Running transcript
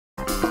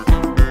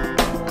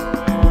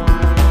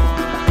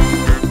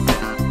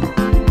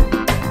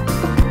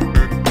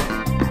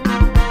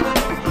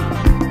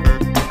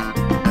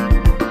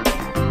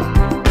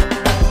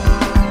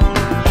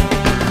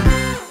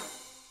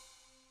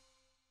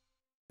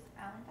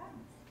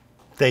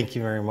Thank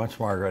you very much,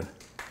 Margaret.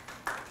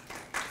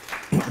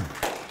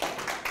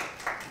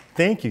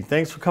 Thank you.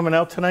 Thanks for coming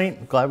out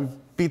tonight. Glad we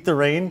beat the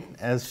rain.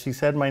 As she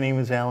said, my name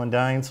is Allan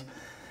Dines.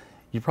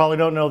 You probably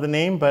don't know the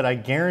name, but I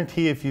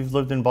guarantee if you've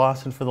lived in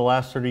Boston for the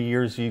last 30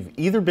 years, you've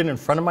either been in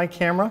front of my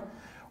camera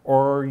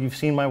or you've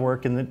seen my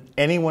work in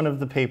any one of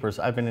the papers.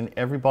 I've been in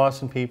every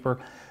Boston paper,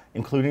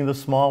 including the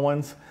small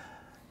ones.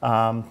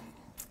 A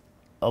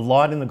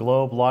lot in the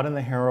Globe, a lot in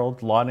the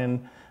Herald, a lot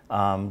in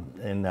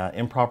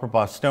Improper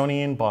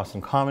Bostonian, Boston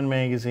Common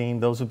Magazine.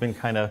 Those have been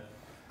kind of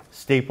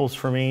staples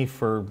for me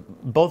for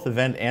both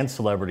event and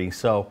celebrity.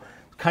 So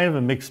kind of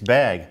a mixed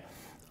bag.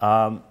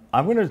 I'm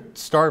going to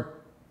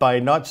start by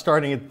not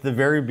starting at the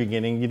very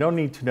beginning. You don't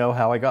need to know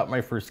how I got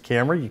my first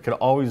camera. You could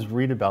always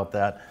read about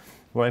that.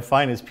 What I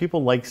find is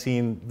people like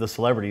seeing the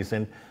celebrities,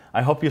 and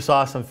I hope you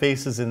saw some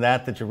faces in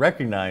that you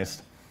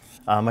recognized.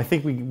 I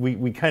think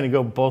we kind of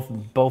go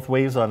both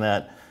ways on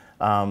that.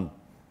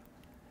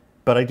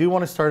 But I do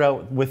want to start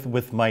out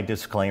with my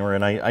disclaimer,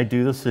 and I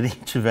do this at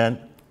each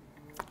event.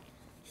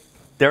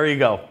 There you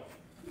go.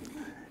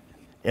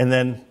 And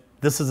then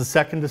this is the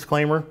second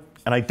disclaimer,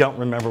 and I don't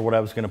remember what I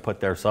was going to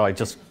put there, so I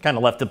just kind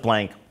of left it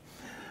blank.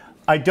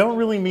 I don't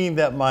really mean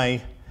that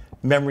my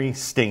memory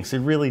stinks. It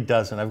really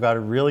doesn't. I've got a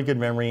really good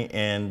memory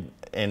and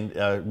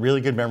really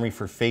good memory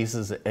for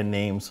faces and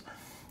names.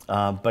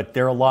 But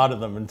there are a lot of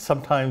them, and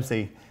sometimes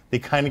they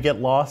kind of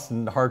get lost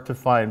and hard to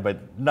find,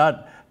 but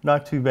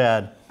not too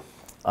bad.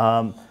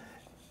 And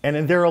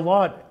there are a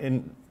lot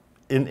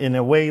in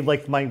a way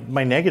like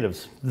my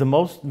negatives.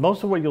 Most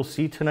of what you'll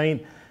see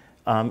tonight,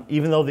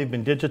 even though they've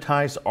been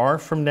digitized, are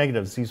from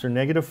negatives. These are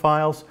negative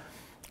files,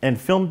 and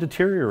film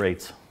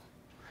deteriorates.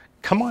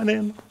 Come on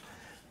in.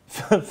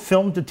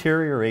 Film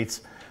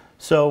deteriorates.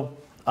 So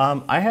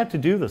I had to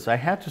do this. I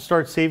had to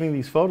start saving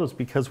these photos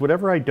because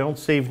whatever I don't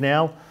save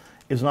now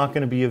is not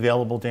going to be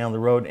available down the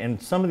road.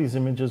 And some of these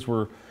images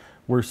were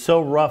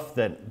so rough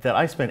that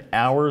I spent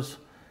hours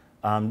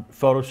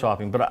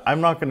photoshopping. But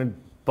I'm not going to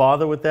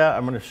bother with that.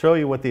 I'm going to show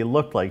you what they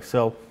looked like.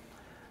 So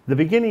the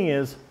beginning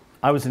is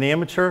I was an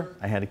amateur.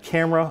 I had a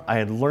camera. I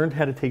had learned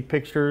how to take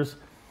pictures.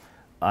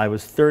 I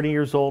was 30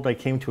 years old. I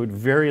came to it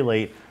very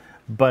late.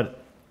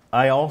 But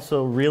I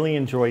also really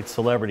enjoyed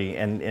celebrity,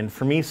 and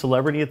for me,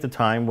 celebrity at the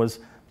time was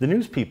the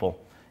news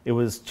people. It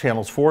was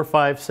channels 4,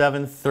 5,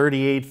 7,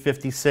 38,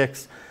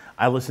 56.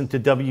 I listened to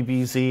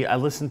WBZ. I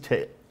listened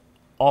to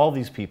all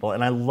these people,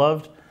 and I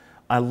loved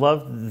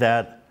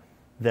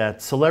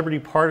that celebrity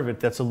part of it.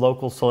 That's a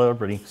local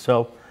celebrity.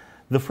 So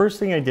the first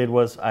thing I did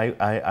was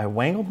I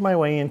wangled my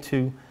way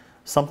into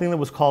something that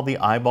was called the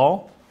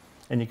Eyeball,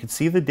 and you can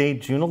see the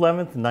date, June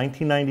 11th,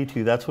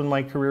 1992. That's when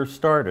my career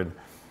started.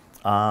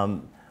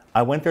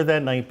 I went there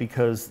that night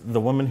because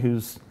the woman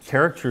whose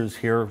character is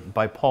here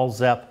by Paul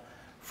Zepp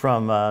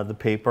from the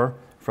paper,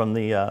 from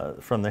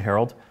the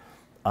Herald,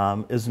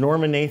 is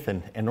Norma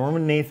Nathan. And Norma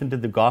Nathan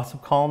did the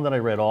gossip column that I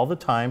read all the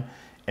time,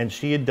 and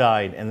she had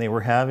died, and they were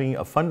having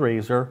a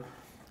fundraiser,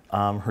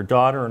 her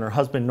daughter and her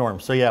husband Norm.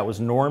 So yeah, it was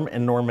Norm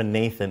and Norma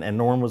Nathan, and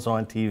Norm was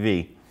on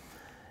TV.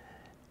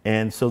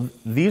 And so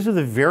these are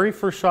the very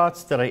first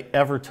shots that I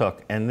ever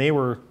took, and they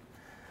were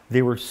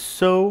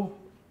so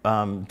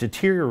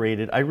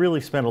deteriorated. I really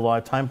spent a lot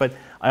of time, but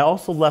I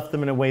also left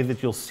them in a way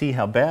that you'll see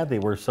how bad they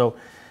were. So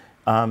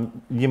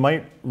you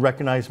might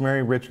recognize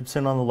Mary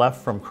Richardson on the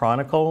left from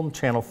Chronicle,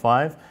 Channel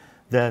 5.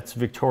 That's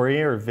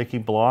Victoria or Vicki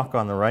Block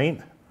on the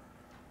right.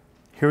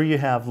 Here you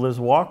have Liz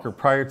Walker,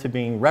 prior to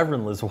being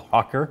Reverend Liz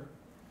Walker.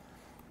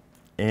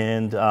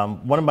 And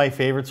one of my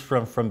favorites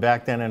from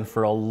back then and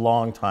for a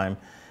long time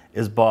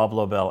is Bob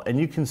Lobel. And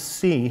you can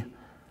see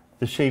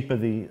the shape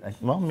of the,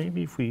 well,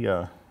 maybe if we,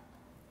 oh,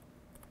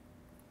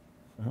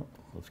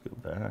 let's go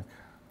back.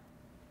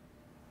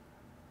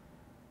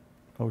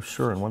 Oh,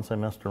 sure, and once I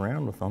messed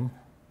around with them,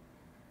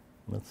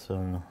 let's,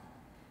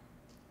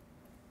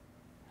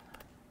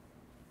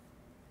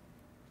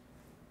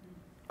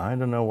 I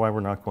don't know why we're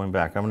not going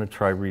back. I'm going to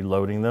try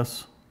reloading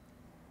this.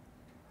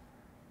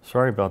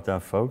 Sorry about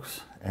that,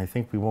 folks. I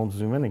think we won't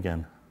zoom in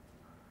again.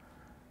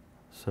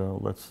 So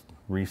let's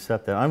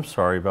reset that. I'm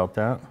sorry about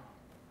that.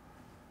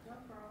 No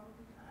problem.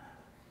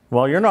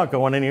 Well, you're not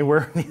going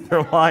anywhere, neither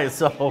am I,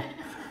 so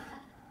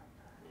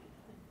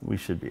we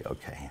should be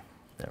okay.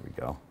 There we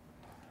go.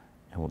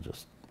 And we'll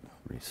just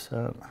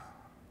reset.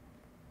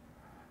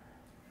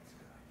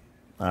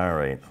 All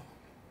right.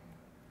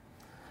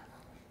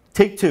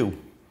 Take two.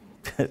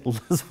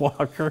 Liz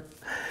Walker.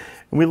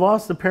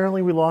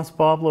 Apparently we lost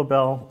Bob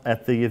Lobel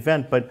at the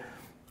event, but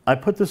I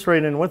put this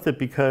right in with it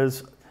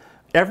because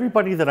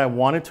everybody that I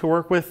wanted to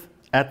work with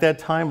at that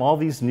time, all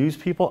these news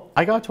people,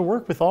 I got to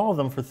work with all of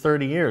them for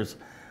 30 years.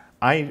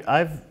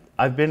 I've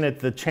been at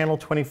the Channel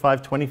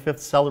 25 25th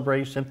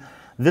celebration.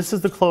 This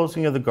is the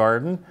closing of the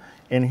Garden,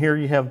 and here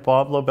you have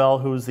Bob Lobel,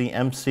 who is the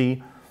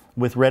MC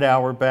with Red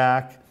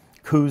Auerbach,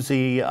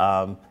 Kuzi, you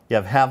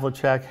have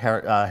Havlicek,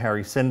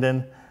 Harry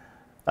Sinden,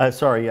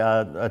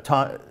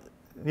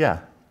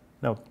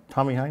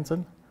 Tommy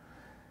Heinsohn.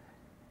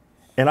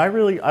 And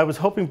I was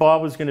hoping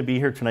Bob was going to be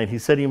here tonight. He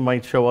said he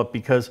might show up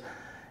because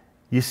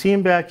You see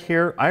him back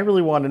here. I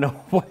really want to know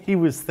what he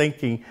was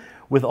thinking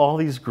with all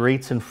these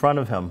greats in front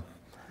of him.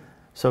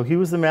 So he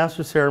was the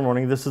master of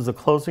ceremony. This is the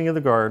closing of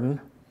the garden.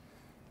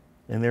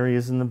 And there he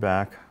is in the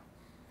back.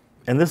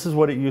 And this is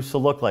what it used to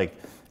look like.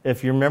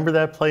 If you remember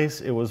that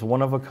place, it was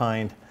one of a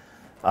kind.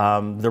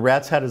 The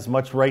rats had as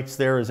much rights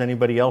there as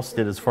anybody else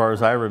did, as far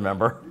as I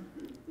remember.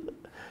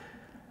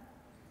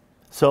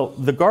 So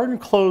the garden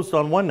closed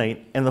on one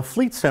night, and the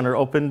Fleet Center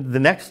opened the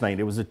next night.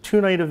 It was a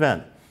 2-night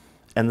event.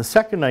 And the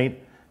second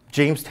night,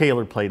 James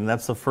Taylor played, and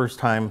that's the first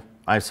time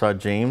I saw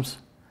James.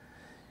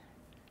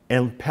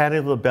 And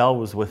Patti LaBelle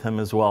was with him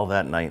as well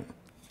that night.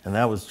 And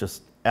that was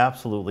just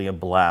absolutely a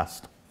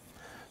blast.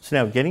 So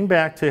now, getting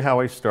back to how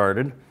I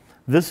started,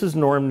 this is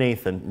Norm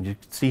Nathan. You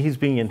can see he's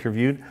being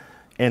interviewed.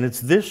 And it's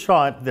this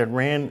shot that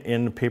ran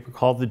in a paper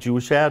called The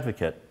Jewish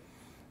Advocate.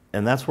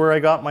 And that's where I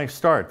got my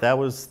start. That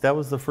was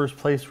the first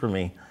place for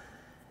me.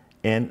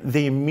 And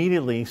they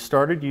immediately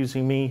started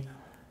using me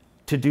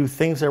to do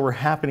things that were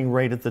happening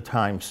right at the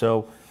time.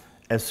 So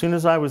as soon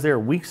as I was there,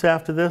 weeks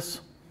after this,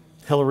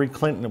 Hillary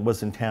Clinton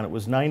was in town. It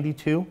was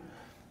 92,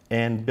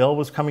 and Bill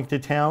was coming to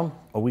town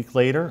a week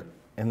later,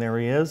 and there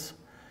he is.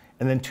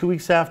 And then 2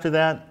 weeks after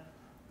that,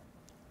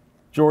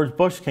 George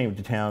Bush came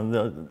to town,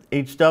 the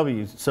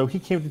HW. So he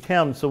came to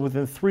town. So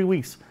within 3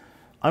 weeks,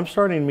 I'm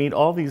starting to meet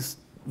all these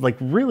like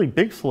really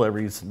big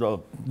celebrities,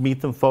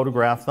 meet them,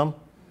 photograph them.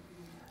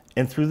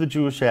 And through the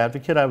Jewish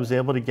Advocate, I was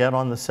able to get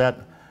on the set,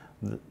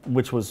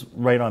 which was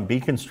right on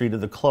Beacon Street,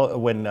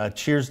 when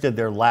Cheers did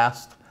their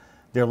last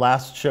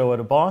show out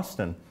of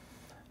Boston.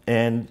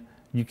 And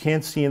you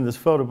can't see in this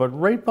photo, but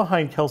right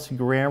behind Kelsey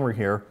Grammer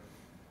here,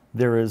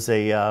 there's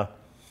a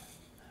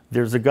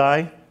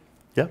guy.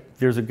 Yep,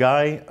 there's a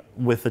guy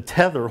with a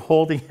tether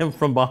holding him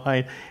from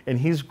behind, and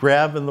he's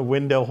grabbing the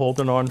window,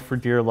 holding on for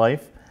dear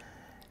life.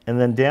 And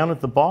then down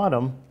at the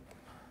bottom,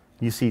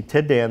 you see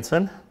Ted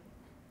Danson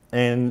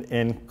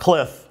and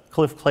Cliff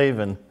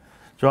Clavin,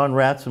 John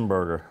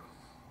Ratzenberger.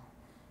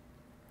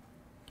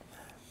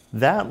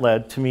 That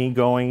led to me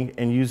going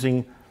and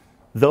using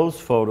those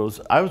photos.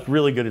 I was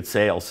really good at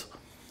sales.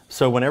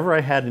 So whenever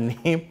I had a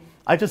name,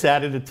 I just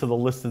added it to the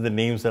list of the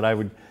names that I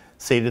would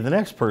say to the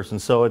next person.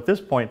 So at this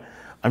point,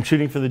 I'm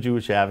shooting for the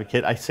Jewish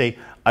Advocate. I say,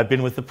 I've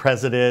been with the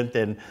president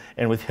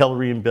and with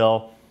Hillary and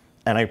Bill.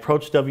 And I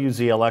approached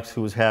WZLX,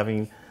 who was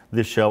having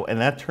this show, and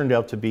that turned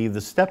out to be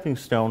the stepping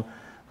stone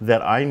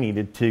that I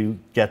needed to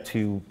get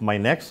to my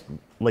next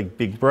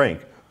big break.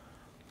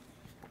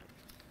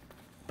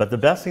 But the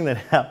best thing that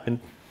happened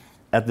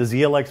at the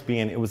ZLX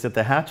being, it was at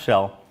the Hat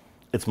Shell.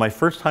 It's my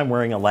first time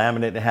wearing a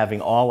laminate and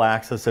having all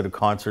access at a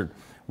concert,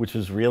 which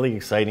was really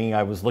exciting.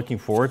 I was looking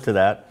forward to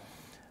that.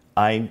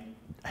 I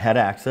had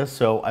access,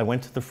 so I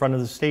went to the front of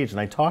the stage, and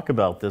I talk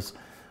about this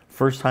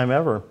first time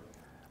ever.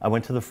 I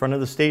went to the front of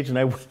the stage and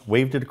I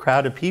waved at a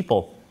crowd of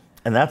people,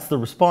 and that's the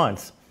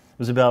response. It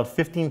was about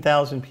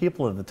 15,000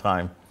 people at the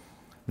time.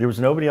 There was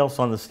nobody else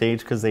on the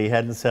stage because they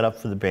hadn't set up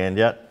for the band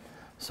yet,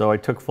 so I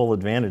took full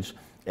advantage.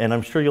 And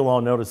I'm sure you'll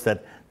all notice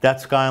that that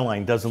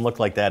skyline doesn't look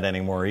like that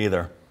anymore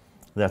either.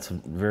 That's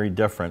very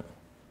different.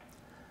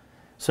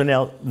 So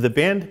now the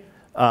band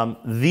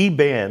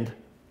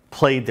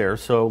played there.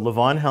 So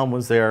Levon Helm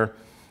was there,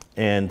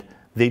 and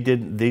they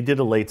did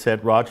a late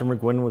set. Roger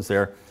McGuinn was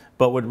there.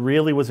 But what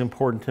really was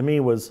important to me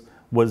was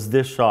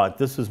this shot.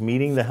 This was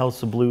meeting the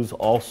House of Blues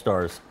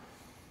All-Stars.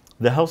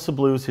 The House of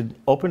Blues had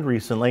opened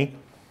recently,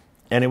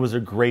 and it was a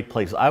great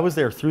place. I was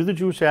there through the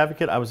Jewish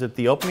Advocate. I was at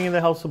the opening of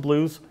the House of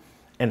Blues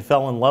and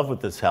fell in love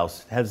with this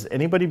house. Has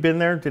anybody been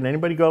there? Did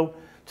anybody go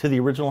to the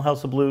original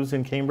House of Blues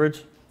in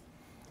Cambridge?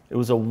 It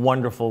was a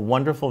wonderful,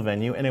 wonderful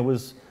venue, and it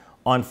was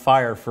on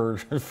fire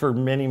for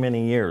many,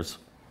 many years.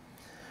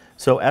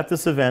 So at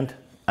this event,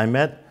 I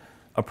met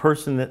a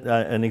person,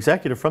 an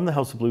executive from the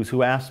House of Blues,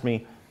 who asked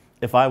me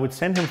if I would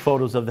send him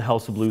photos of the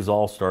House of Blues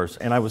All-Stars.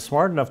 And I was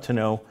smart enough to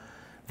know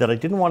that I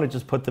didn't want to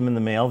just put them in the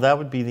mail. That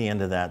would be the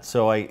end of that.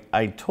 So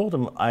I told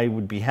him I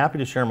would be happy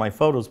to share my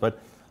photos, but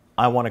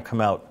I want to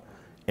come out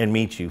and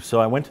meet you.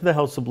 So I went to the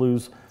House of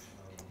Blues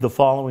the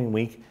following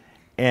week,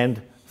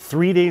 and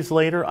 3 days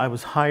later, I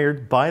was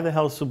hired by the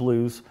House of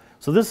Blues.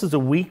 So this is a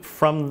week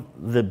from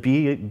the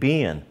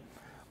be-in.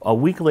 A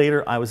week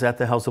later, I was at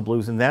the House of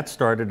Blues, and that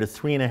started a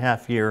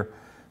 3.5-year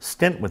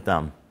stint with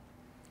them.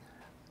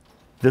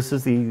 This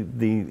is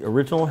the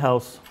original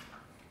house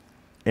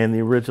and the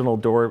original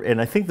door,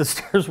 and I think the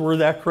stairs were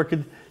that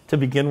crooked to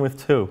begin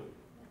with, too.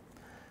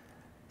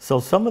 So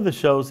some of the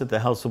shows at the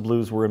House of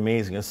Blues were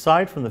amazing.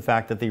 Aside from the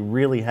fact that they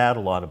really had a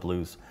lot of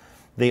blues,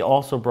 they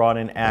also brought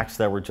in acts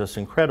that were just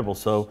incredible.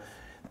 So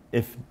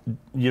if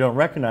you don't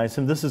recognize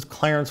him, this is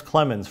Clarence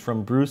Clemens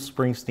from Bruce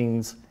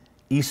Springsteen's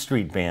E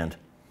Street Band.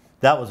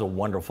 That was a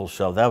wonderful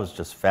show. That was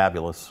just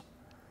fabulous.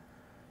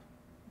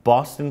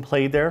 Boston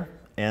played there,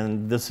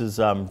 and this is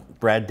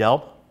Brad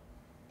Delp.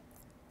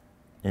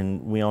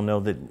 And we all know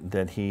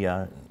that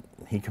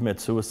he committed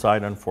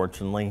suicide,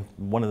 unfortunately.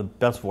 One of the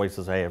best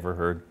voices I ever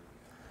heard.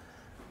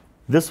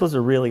 This was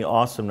a really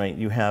awesome night.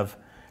 You have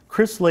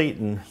Chris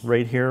Layton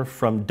right here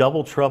from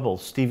Double Trouble,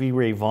 Stevie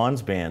Ray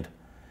Vaughan's band.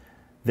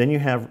 Then you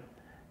have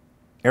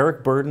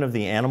Eric Burden of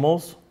the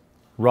Animals,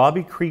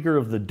 Robbie Krieger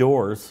of the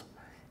Doors,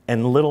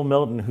 and Little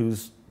Milton,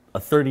 who's a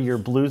 30-year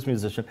blues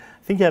musician.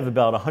 I think you have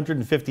about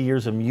 150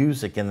 years of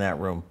music in that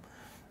room.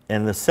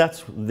 And the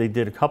sets, they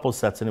did a couple of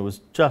sets, and it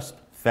was just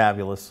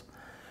fabulous.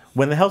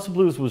 When the House of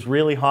Blues was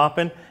really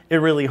hopping, it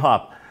really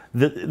hopped.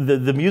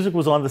 The music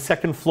was on the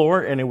second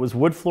floor, and it was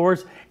wood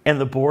floors, and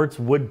the boards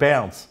would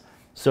bounce.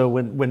 So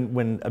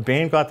when a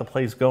band got the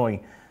place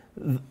going,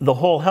 the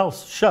whole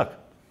house shook.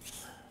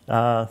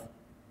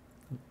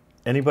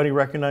 Anybody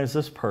recognize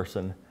this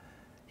person?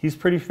 He's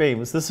pretty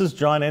famous. This is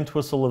John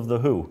Entwistle of The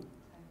Who.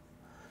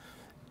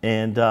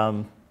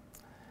 And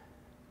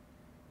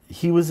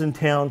he was in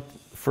town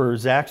for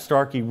Zach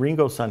Starkey,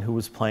 Ringo's son, who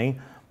was playing.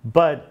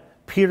 But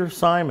Peter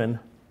Simon,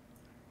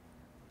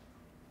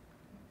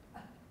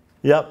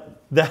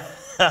 yep,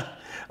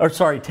 or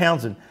sorry,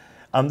 Townsend.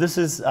 This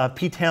is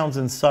Pete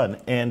Townsend's son.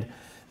 And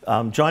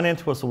John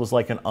Entwistle was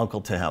like an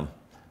uncle to him.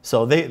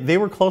 So they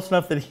were close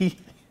enough that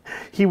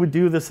he would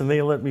do this, and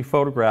they let me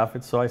photograph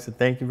it. So I said,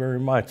 thank you very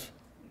much.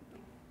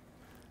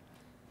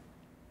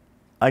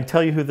 I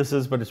tell you who this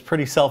is, but it's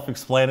pretty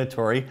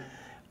self-explanatory.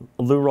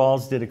 Lou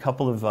Rawls did a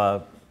couple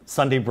of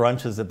Sunday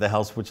brunches at the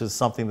house, which is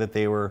something that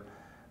they were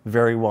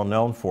very well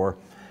known for.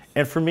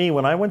 And for me,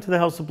 when I went to the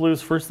House of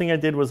Blues, first thing I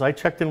did was I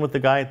checked in with the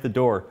guy at the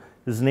door.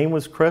 His name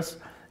was Chris,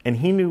 and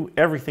he knew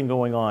everything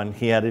going on.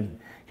 He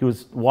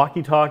was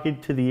walkie-talkie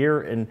to the ear,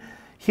 and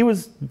he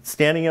was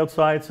standing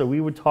outside, so we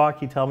would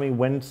talk. He'd tell me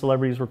when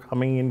celebrities were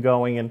coming and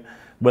going, and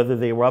whether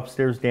they were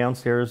upstairs,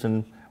 downstairs,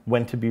 and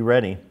when to be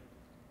ready.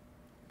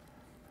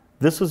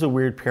 This was a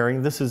weird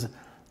pairing. This is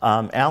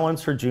Al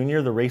Unser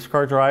Jr., the race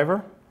car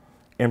driver,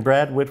 and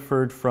Brad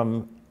Whitford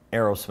from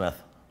Aerosmith.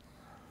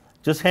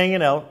 Just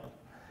hanging out.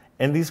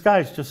 And these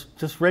guys,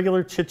 just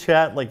regular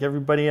chit-chat like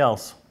everybody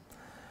else.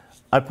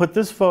 I put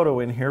this photo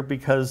in here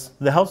because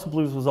the House of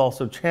Blues was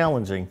also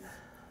challenging.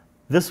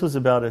 This was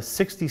about a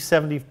 60,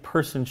 70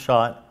 person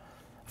shot.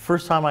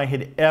 First time I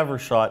had ever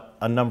shot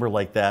a number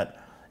like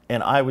that.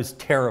 And I was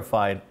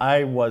terrified.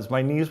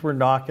 My knees were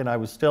knocking. I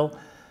was still,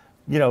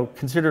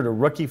 considered a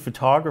rookie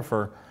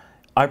photographer.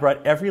 I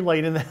brought every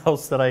light in the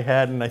house that I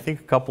had, and I think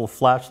a couple of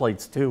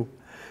flashlights too.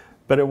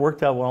 But it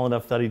worked out well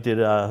enough that I did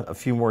a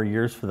few more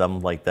years for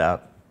them like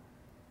that.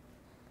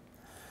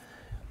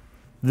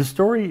 The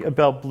story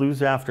about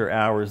Blues After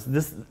Hours,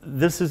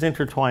 this is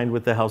intertwined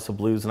with the House of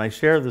Blues, and I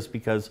share this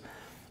because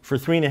for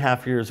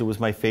 3.5 years it was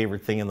my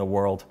favorite thing in the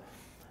world.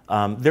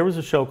 There was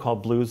a show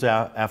called Blues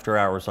After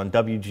Hours on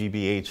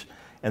WGBH,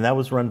 and that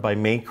was run by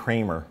May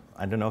Kramer.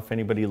 I don't know if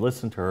anybody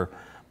listened to her,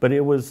 but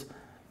it was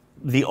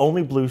the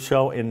only blues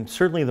show and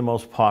certainly the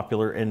most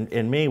popular,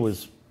 and May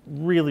was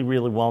really,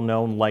 really well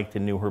known, liked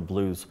and knew her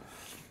blues.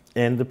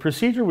 And the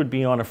procedure would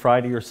be on a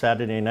Friday or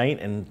Saturday night,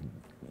 and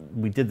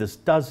we did this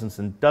dozens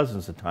and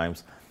dozens of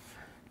times.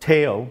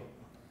 Teo,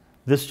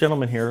 this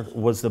gentleman here,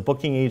 was the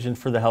booking agent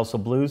for the House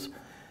of Blues.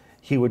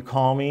 He would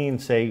call me and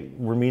say,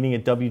 we're meeting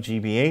at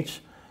WGBH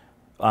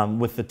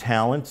with the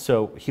talent,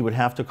 so he would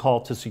have to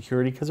call to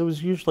security because it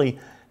was usually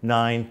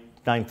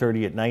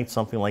 9:30 at night,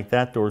 something like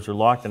that. Doors are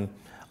locked, and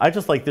I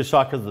just like this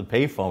shot because of the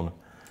payphone.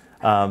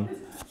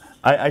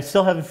 I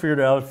still haven't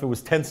figured out if it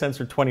was 10 cents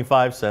or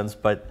 25 cents,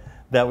 but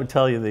that would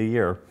tell you the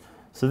year.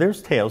 So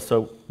there's Teo.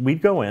 So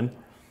we'd go in.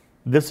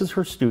 This is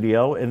her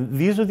studio, and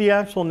these are the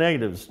actual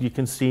negatives. You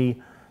can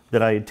see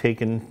that I had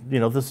taken,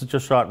 this is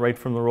just shot right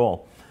from the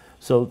roll.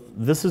 So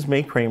this is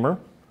May Kramer.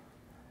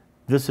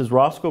 This is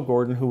Roscoe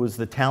Gordon, who was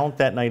the talent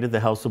that night at the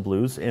House of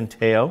Blues, and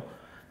Teo,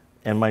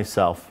 and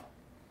myself.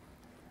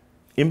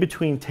 In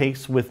between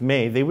takes with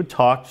May, they would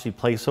talk. She'd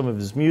play some of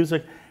his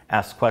music,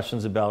 ask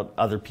questions about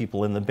other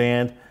people in the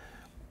band,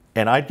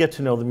 and I'd get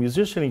to know the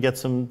musician and get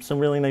some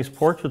really nice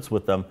portraits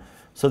with them.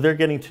 So they're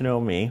getting to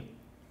know me.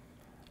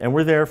 And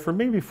we're there for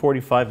maybe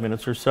 45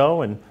 minutes or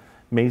so, and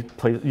May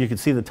play, you can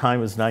see the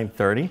time is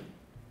 9:30.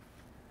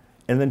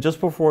 And then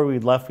just before we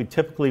left, we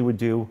typically would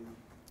do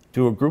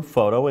a group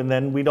photo, and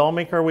then we'd all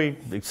make our way,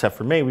 except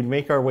for May, we'd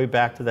make our way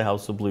back to the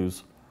House of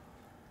Blues.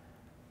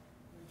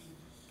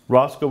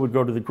 Roscoe would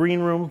go to the green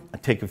room,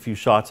 I'd take a few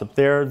shots up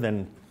there,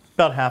 then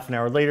about half an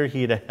hour later,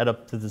 he'd head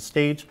up to the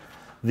stage.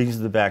 These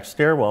are the back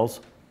stairwells.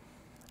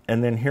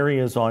 And then here he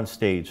is on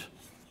stage.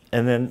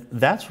 And then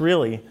that's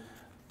really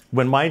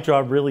when my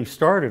job really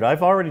started.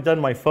 I've already done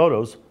my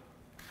photos,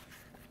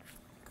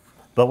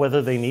 but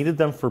whether they needed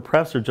them for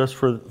press or just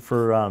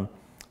for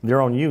their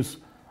own use,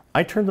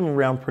 I turned them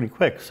around pretty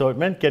quick. So it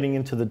meant getting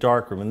into the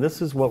darkroom, and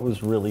this is what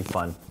was really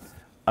fun.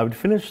 I would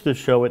finish the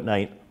show at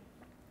night,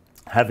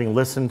 having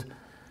listened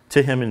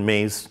to him in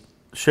May's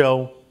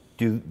show,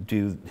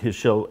 do his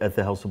show at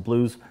the House of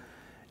Blues,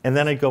 and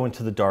then I'd go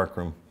into the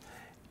darkroom,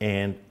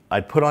 and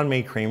I'd put on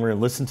May Kramer and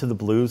listen to the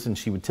blues, and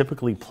she would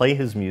typically play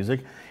his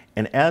music,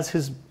 and as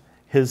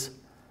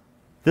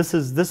this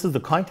is the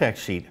contact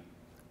sheet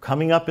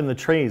coming up in the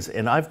trays,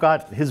 and I've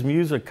got his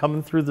music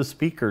coming through the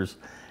speakers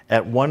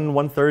at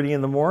 1:30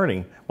 in the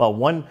morning.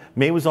 Well,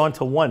 May was on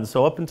till 1,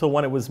 so up until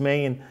 1 it was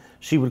May, and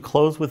she would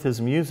close with his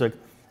music.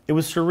 It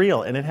was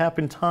surreal, and it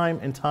happened time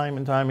and time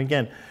and time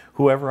again.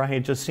 whoever I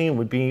had just seen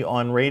would be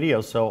on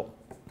radio, so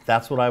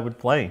that's what I would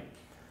play.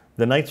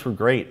 The nights were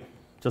great,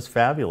 just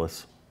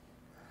fabulous.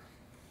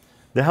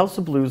 The House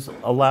of Blues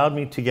allowed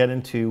me to get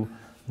into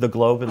the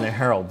Globe and the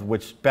Herald,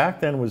 which back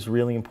then was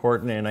really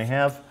important, and I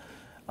have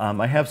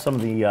some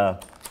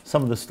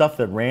of the stuff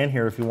that ran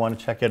here if you want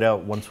to check it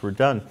out once we're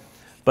done.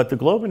 But the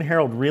Globe and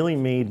Herald really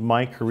made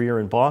my career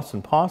in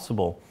Boston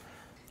possible.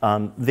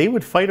 They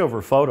would fight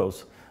over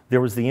photos.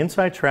 There was the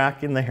inside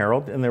track in the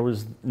Herald, and there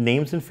was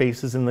names and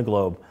faces in the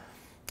Globe.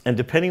 And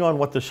depending on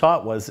what the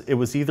shot was, it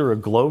was either a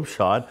Globe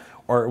shot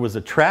or it was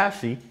a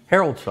trashy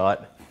Herald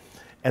shot.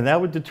 And that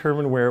would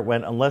determine where it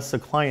went unless the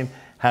client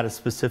had a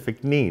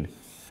specific need.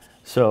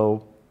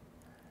 So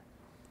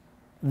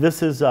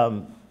this is,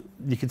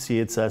 you can see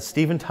it's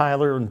Steven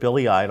Tyler and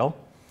Billy Idol.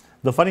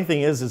 The funny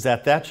thing is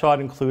that shot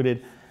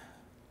included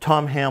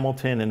Tom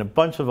Hamilton and a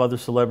bunch of other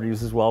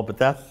celebrities as well, but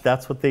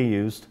that's what they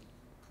used.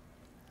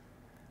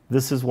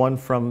 This is one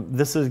from,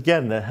 this is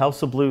again, the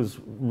House of Blues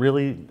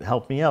really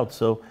helped me out.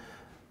 So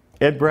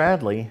Ed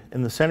Bradley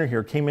in the center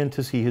here came in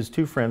to see his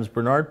two friends,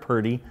 Bernard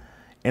Purdy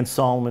and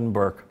Solomon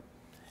Burke.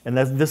 And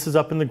this is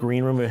up in the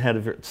green room. It had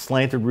a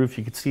slanted roof.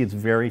 You could see it's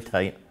very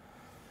tight.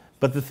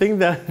 But the thing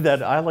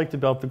that I liked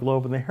about the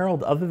Globe and the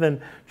Herald, other than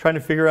trying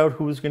to figure out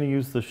who was going to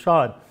use the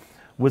shot,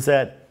 was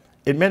that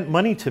it meant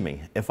money to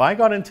me. If I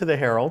got into the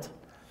Herald,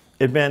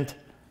 it meant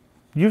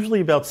usually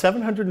about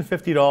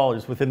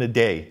 $750 within a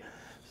day.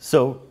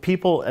 So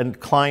people and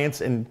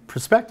clients and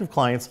prospective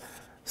clients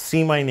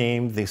see my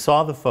name, they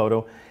saw the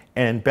photo,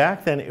 and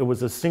back then it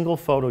was a single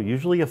photo,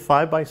 usually a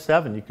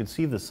 5x7. You could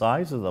see the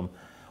size of them.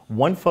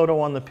 One photo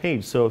on the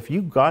page. So if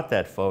you got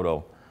that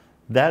photo,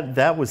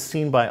 that was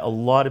seen by a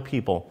lot of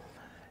people.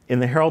 In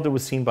the Herald, it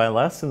was seen by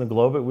less. In the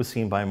Globe, it was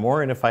seen by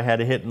more. And if I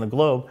had a hit in the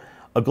Globe,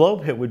 a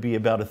Globe hit would be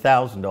about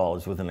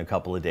 $1,000 within a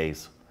couple of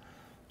days,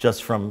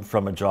 just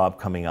from a job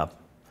coming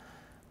up.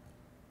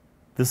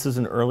 This is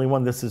an early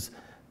one. This is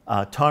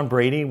Tom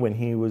Brady when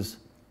he was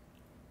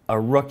a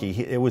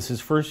rookie. It was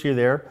his first year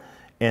there.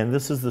 And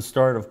this is the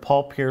start of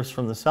Paul Pierce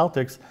from the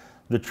Celtics,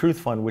 the Truth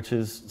Fund, which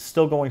is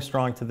still going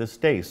strong to this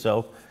day.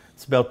 So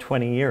it's about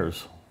 20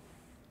 years.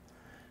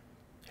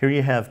 Here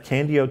you have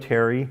Candy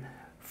O'Terry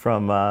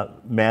from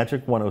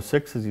Magic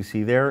 106, as you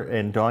see there,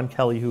 and Don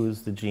Kelly, who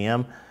is the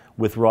GM,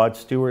 with Rod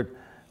Stewart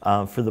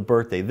for the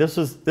birthday. This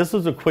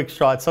was a quick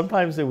shot.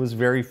 Sometimes it was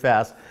very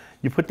fast.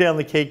 You put down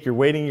the cake, you're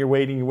waiting, you're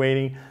waiting, you're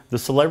waiting. The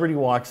celebrity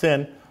walks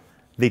in.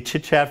 They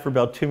chit-chat for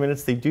about 2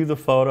 minutes. They do the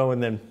photo,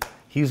 and then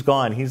he's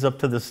gone. He's up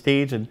to the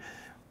stage, and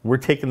we're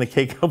taking the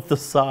cake out the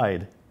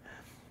side.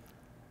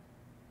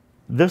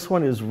 This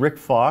one is Rick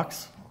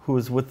Fox, who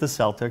is with the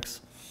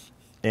Celtics.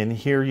 And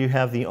here you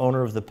have the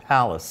owner of the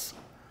Palace.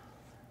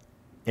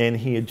 And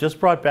he had just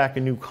brought back a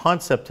new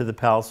concept to the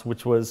Palace,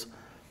 which was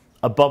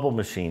a bubble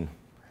machine.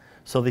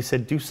 So they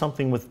said, do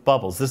something with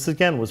bubbles. This,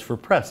 again, was for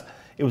press.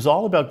 It was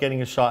all about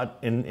getting a shot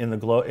in the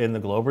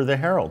Globe or the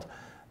Herald.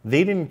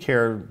 They didn't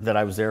care that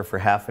I was there for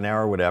half an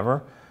hour or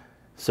whatever.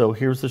 So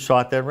here's the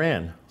shot that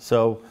ran.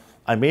 So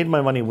I made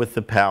my money with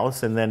the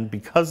Palace, and then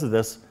because of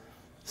this,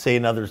 say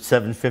another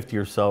 $750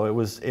 or so,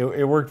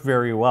 it worked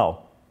very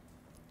well.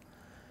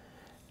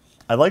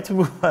 I'd like to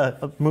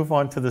move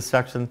on to the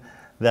section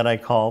that I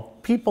call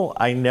People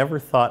I Never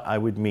Thought I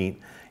Would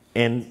Meet.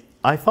 And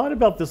I thought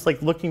about this,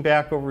 like looking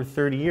back over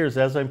 30 years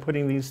as I'm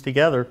putting these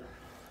together,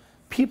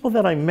 people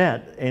that I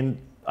met, and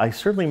I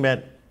certainly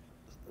met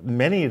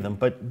many of them,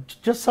 but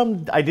just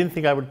some I didn't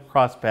think I would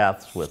cross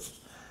paths with.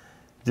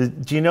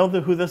 Do you know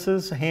who this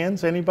is?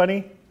 Hands,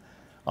 anybody?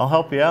 I'll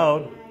help you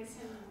out.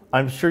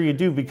 I'm sure you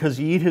do, because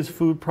you eat his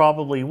food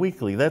probably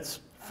weekly. That's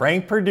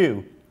Frank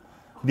Perdue.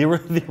 The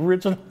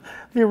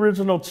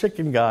original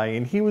chicken guy,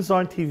 and he was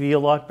on TV a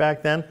lot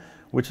back then,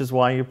 which is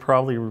why you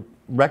probably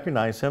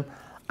recognize him.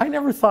 I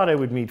never thought I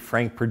would meet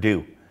Frank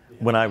Perdue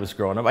when I was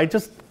growing up. I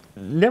just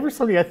never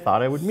somebody I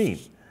thought I would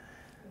meet.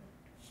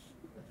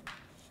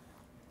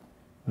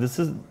 This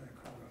is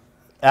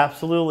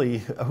absolutely,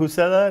 who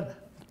said that?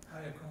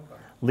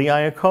 Lee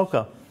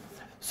Iacocca.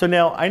 So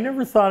now I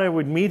never thought I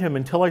would meet him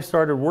until I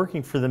started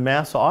working for the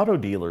Mass Auto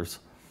Dealers.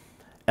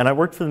 And I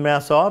worked for the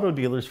Mass Auto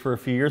Dealers for a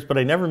few years, but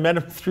I never met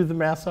him through the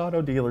Mass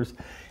Auto Dealers.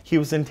 He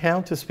was in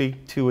town to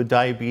speak to a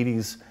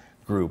diabetes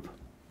group.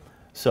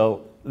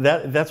 So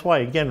that's why,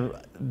 again,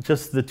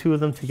 just the two of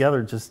them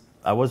together,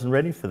 I wasn't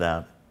ready for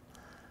that.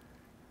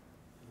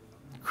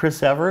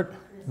 Chris Evert,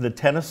 the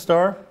tennis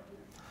star.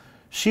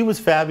 She was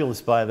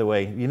fabulous, by the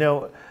way. You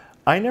know,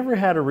 I never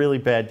had a really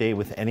bad day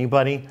with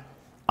anybody.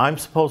 I'm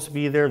supposed to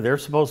be there. They're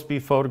supposed to be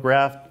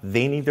photographed.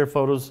 They need their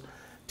photos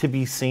to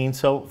be seen.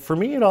 So for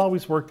me, it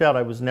always worked out.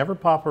 I was never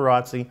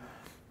paparazzi.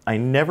 I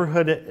never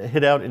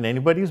hid out in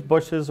anybody's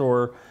bushes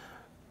or,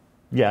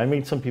 yeah, I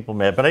made some people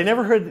mad, but I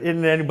never hid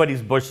in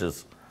anybody's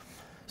bushes.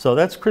 So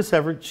that's Chris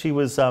Evert. She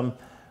was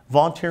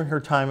volunteering her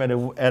time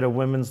at a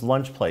women's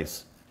lunch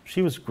place.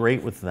 She was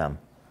great with them.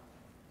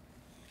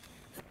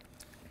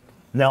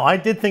 Now, I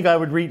did think I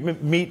would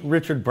meet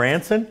Richard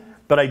Branson,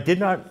 but I did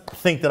not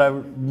think that I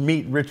would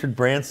meet Richard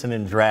Branson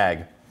in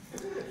drag.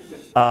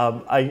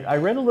 I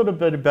read a little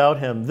bit about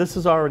him. This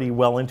is already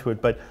well into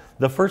it, but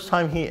the first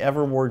time he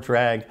ever wore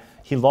drag,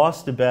 he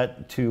lost a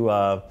bet to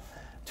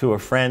a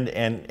friend,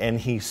 and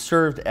he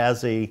served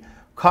as a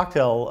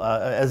cocktail,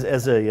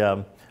 as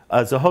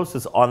a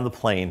hostess on the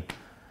plane.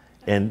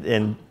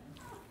 And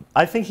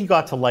I think he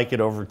got to like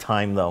it over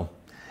time, though.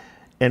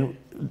 And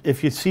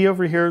if you see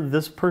over here,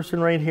 this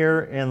person right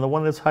here and the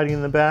one that's hiding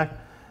in the back,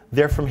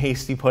 they're from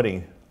Hasty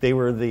Pudding. They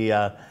were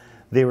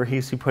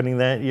Hasty Pudding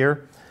that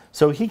year.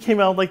 So he came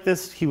out like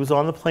this. He was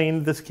on the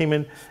plane. This came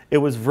in. It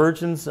was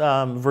Virgin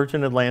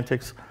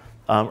Atlantic's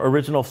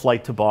original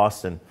flight to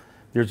Boston.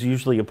 There's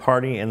usually a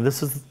party, and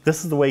this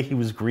is the way he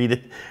was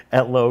greeted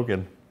at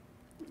Logan.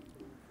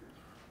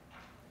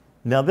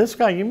 Now this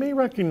guy, you may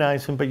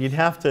recognize him, but you'd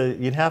have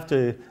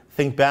to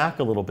think back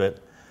a little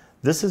bit.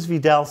 This is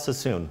Vidal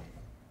Sassoon.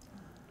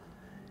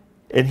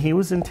 And he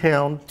was in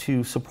town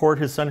to support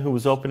his son who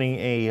was opening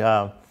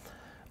a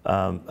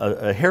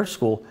hair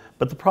school.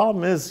 But the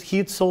problem is he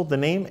had sold the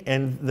name,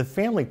 and the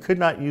family could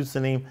not use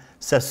the name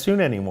Sassoon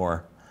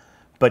anymore.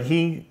 But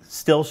he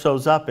still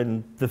shows up,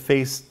 and the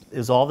face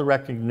is all the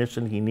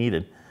recognition he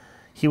needed.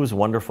 He was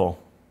wonderful.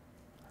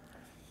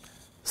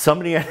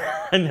 Somebody I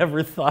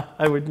never thought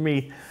I would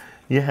meet.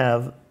 You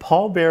have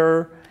Paul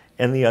Bearer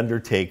and The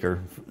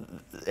Undertaker.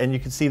 And you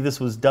can see this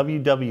was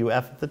WWF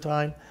at the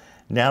time,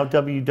 now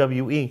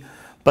WWE.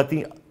 But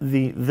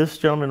this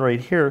gentleman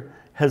right here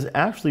has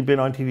actually been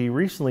on TV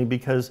recently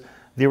because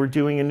they were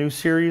doing a new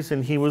series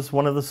and he was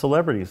one of the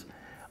celebrities.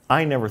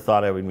 I never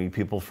thought I would meet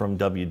people from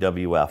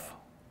WWF.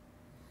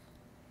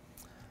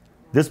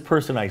 This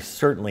person I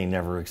certainly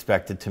never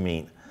expected to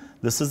meet.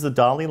 This is the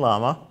Dalai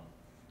Lama,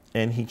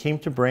 and he came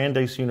to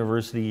Brandeis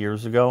University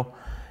years ago,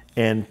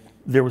 and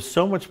there was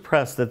so much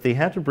press that they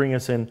had to bring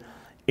us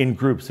in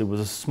groups. It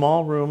was a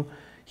small room.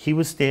 He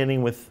was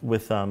standing with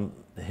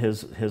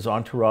his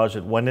entourage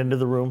at one end of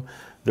the room.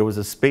 There was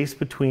a space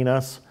between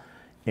us,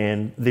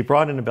 and they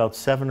brought in about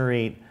 7 or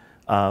 8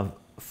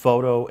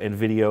 photo and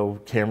video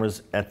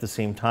cameras at the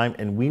same time,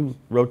 and we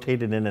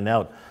rotated in and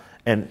out.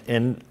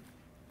 And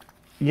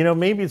you know,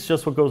 maybe it's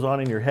just what goes on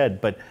in your head,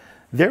 but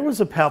there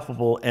was a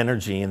palpable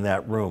energy in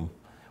that room.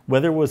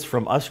 Whether it was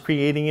from us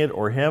creating it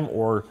or him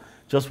or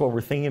just what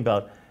we're thinking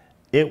about,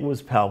 it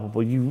was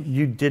palpable.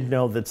 You did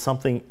know that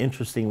something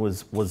interesting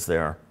was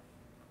there.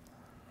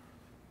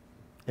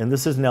 And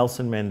this is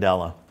Nelson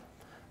Mandela.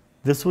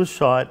 This was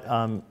shot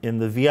in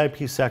the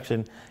VIP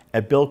section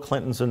at Bill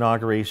Clinton's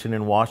inauguration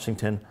in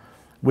Washington,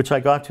 which I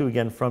got to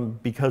again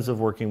because of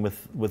working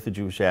with the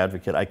Jewish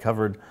Advocate.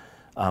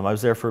 I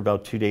was there for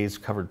about 2 days,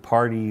 covered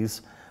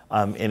parties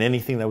and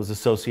anything that was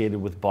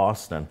associated with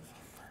Boston.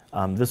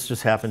 This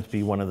just happened to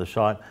be one of the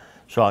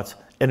shots.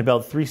 And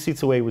about 3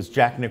 seats away was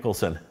Jack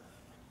Nicholson,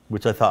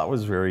 which I thought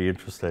was very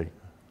interesting.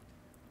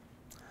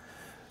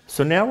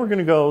 So now we're going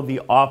to go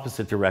the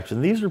opposite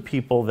direction. These are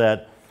people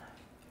that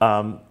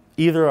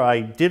either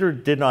I did or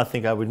did not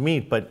think I would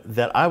meet, but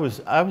that I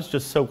was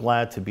just so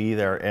glad to be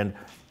there. And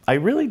I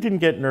really didn't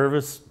get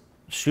nervous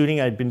shooting.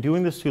 I'd been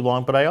doing this too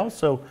long, but I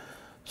also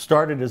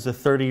started as a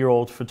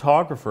 30-year-old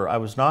photographer. I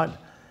was not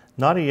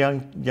a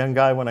young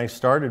guy when I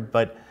started,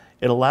 but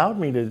it allowed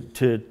me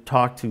to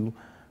talk to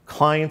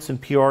clients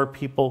and PR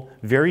people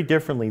very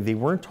differently. They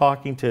weren't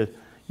talking to,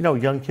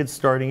 young kids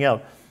starting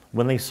out.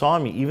 When they saw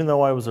me, even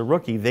though I was a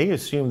rookie, they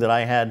assumed that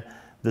I had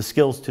the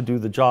skills to do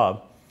the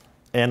job.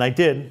 And I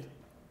did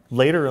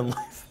later in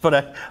life,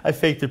 but I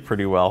faked it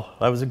pretty well.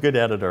 I was a good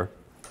editor.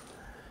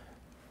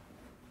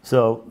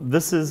 So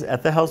this is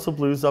at the House of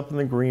Blues up in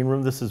the green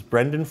room. This is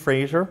Brendan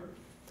Fraser.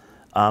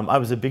 I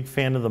was a big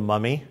fan of The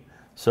Mummy,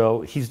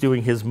 so he's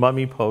doing his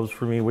mummy pose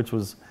for me, which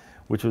was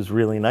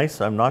really nice.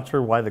 I'm not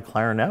sure why the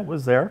clarinet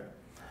was there,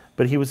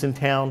 but he was in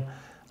town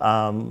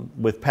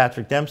with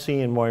Patrick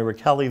Dempsey and Moira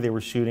Kelly. They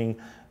were shooting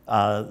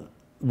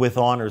with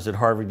honors at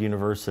Harvard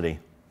University,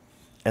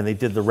 and they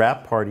did the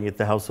wrap party at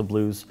the House of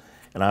Blues,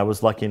 and I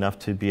was lucky enough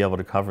to be able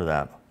to cover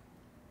that.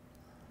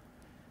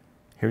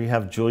 Here you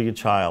have Julia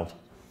Child.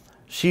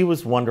 She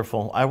was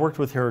wonderful. I worked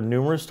with her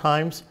numerous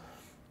times,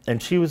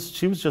 and she was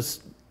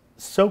just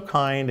so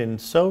kind and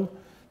so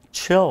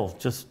chill,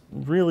 just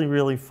really,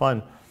 really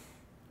fun.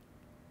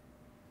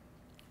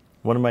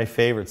 One of my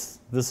favorites.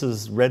 This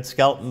is Red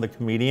Skelton, the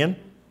comedian.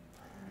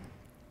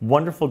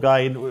 Wonderful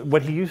guy.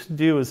 What he used to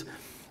do is,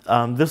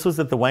 this was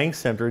at the Wang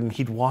Center, and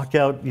he'd walk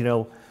out,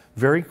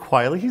 very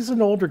quietly. He's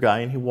an older guy,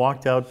 and he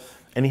walked out,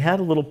 and he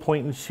had a little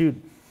point and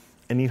shoot,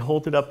 and he'd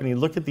hold it up, and he'd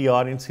look at the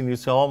audience, and he'd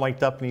say, all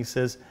mic'd up, and he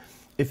says,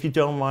 if you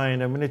don't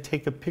mind, I'm going to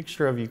take a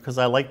picture of you because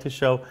I like to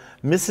show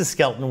Mrs.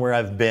 Skelton where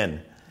I've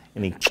been.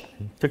 And he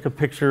took a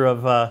picture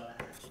of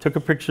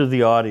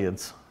the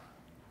audience.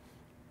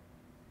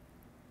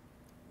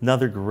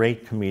 Another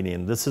great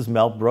comedian. This is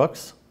Mel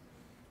Brooks.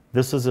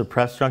 This is a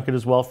press junket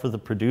as well for the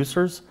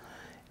producers.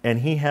 And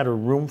he had a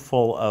room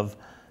full of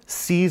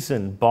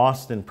seasoned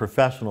Boston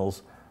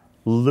professionals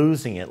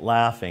losing it,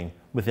 laughing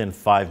within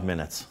 5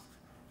 minutes.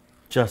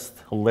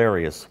 Just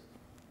hilarious.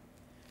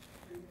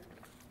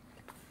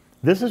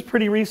 This is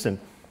pretty recent.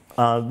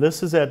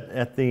 This is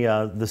at the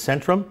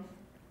Centrum.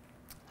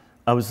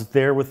 I was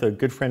there with a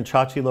good friend,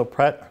 Chachi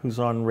Lopret, who's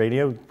on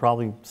radio.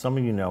 Probably some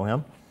of you know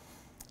him.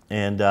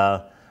 And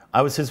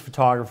I was his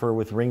photographer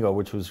with Ringo,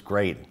 which was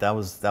great. That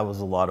was a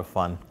lot of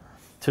fun.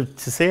 To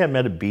say I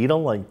met a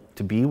Beatle, like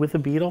to be with a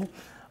Beatle,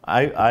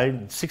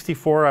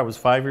 64, I was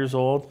 5 years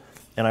old,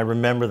 and I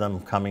remember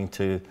them coming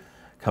to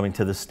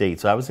the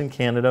States. I was in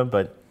Canada,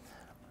 but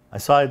I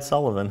saw Ed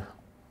Sullivan.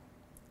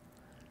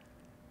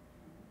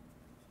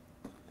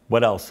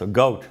 What else? A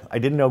goat. I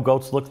didn't know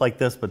goats looked like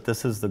this, but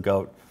this is the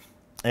goat.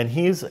 And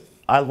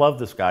I love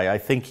this guy. I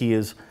think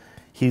he's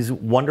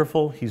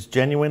wonderful. He's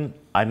genuine.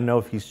 I don't know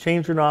if he's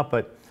changed or not,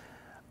 but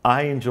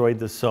I enjoyed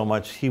this so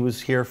much. He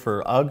was here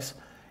for Uggs,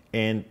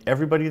 and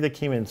everybody that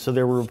came in. So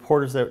there were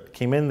reporters that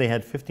came in. They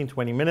had 15,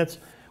 20 minutes.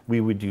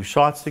 We would do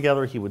shots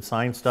together. He would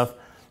sign stuff.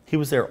 He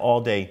was there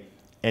all day,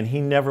 and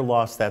he never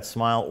lost that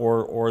smile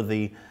or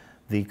the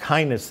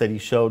kindness that he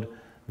showed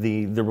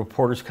the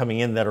reporters coming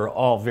in that are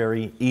all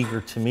very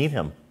eager to meet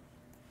him.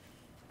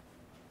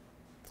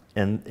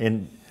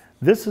 And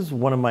this is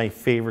one of my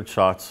favorite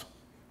shots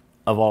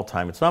of all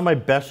time. It's not my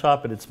best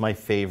shot, but it's my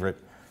favorite.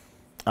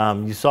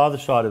 You saw the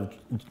shot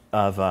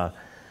of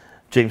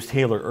James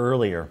Taylor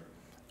earlier.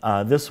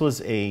 This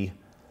was a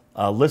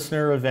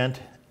listener event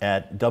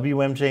at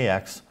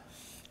WMJX,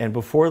 and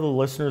before the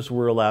listeners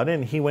were allowed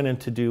in, he went in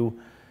to do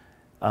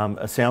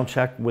a sound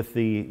check with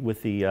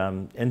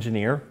the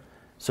engineer.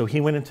 So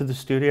he went into the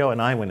studio,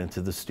 and I went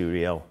into the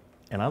studio,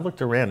 and I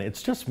looked around.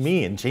 It's just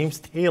me and James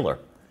Taylor.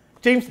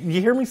 James,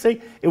 you hear me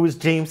say it was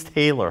James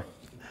Taylor?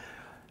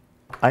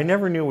 I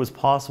never knew it was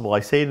possible. I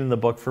say it in the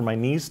book, for my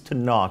knees to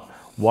knock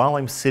while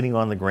I'm sitting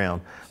on the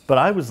ground. But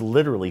I was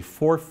literally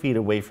 4 feet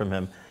away from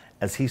him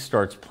as he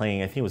starts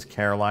playing. I think it was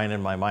Caroline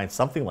in My Mind,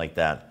 something like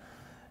that.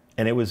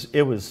 And it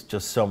was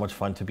just so much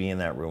fun to be in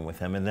that room with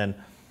him. And then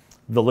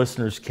the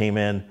listeners came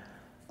in,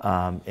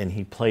 and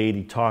he played,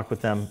 he talked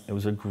with them. It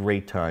was a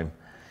great time.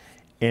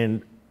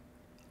 And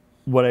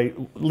what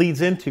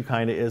leads into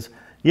kind of is,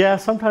 yeah,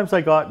 sometimes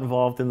I got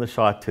involved in the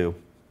shot too.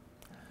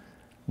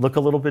 Look a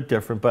little bit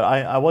different, but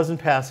I wasn't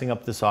passing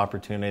up this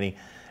opportunity.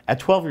 At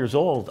 12 years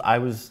old, I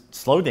was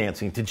slow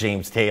dancing to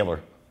James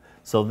Taylor.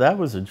 So that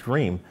was a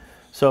dream.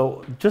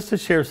 So just to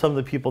share some of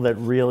the people that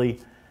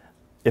really,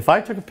 if I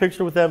took a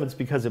picture with them, it's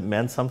because it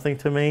meant something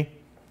to me.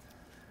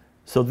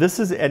 So this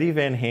is Eddie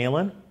Van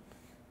Halen.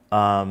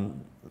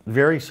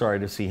 Very sorry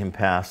to see him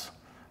pass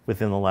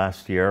within the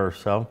last year or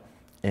so.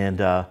 And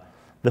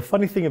the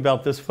funny thing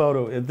about this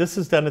photo, this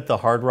is done at the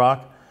Hard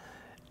Rock.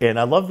 And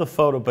I love the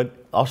photo, but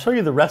I'll show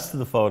you the rest of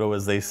the photo,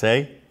 as they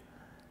say.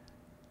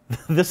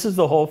 This is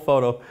the whole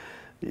photo.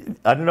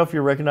 I don't know if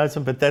you recognize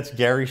him, but that's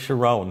Gary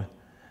Cherone,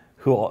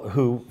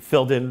 who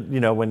filled in, you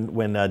know,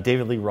 when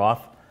David Lee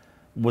Roth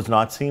was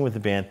not singing with the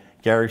band,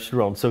 Gary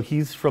Cherone. So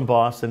he's from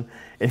Boston,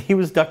 and he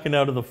was ducking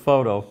out of the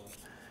photo,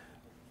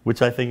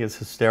 which I think is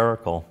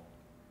hysterical.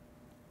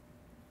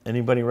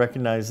 Anybody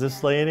recognize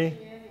this lady?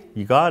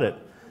 You got it.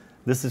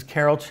 This is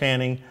Carol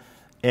Channing.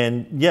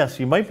 And yes,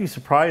 you might be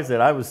surprised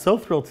that I was so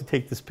thrilled to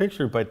take this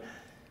picture, but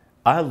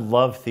I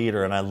love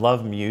theater and I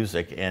love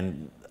music,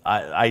 and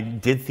I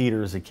did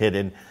theater as a kid,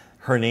 and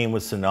her name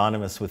was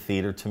synonymous with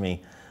theater to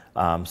me.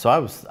 So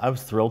I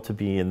was thrilled to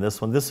be in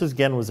this one. This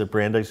again was at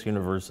Brandeis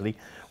University.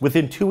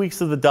 Within 2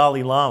 weeks of the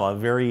Dalai Lama,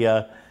 very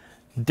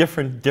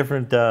different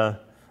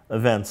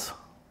events.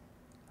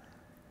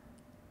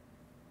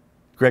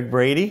 Greg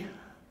Brady,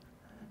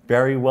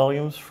 Barry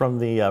Williams from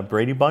the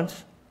Brady Bunch.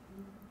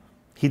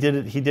 He did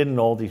an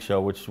oldie show,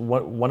 which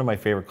one of my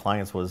favorite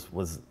clients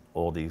was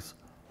oldies.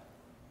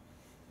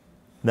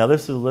 Now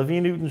this is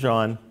Olivia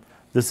Newton-John.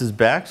 This is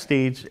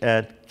backstage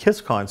at Kiss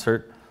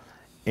concert,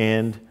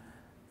 and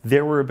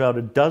there were about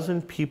a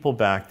dozen people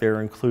back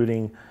there,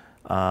 including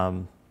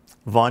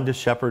Vonda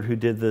Shepard, who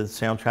did the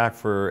soundtrack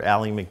for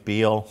Ally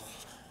McBeal.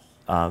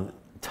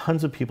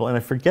 Tons of people, and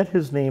I forget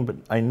his name, but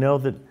I know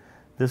that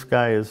this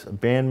guy is a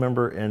band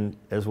member, and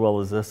as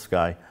well as this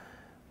guy.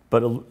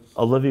 But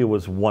Olivia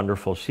was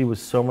wonderful. She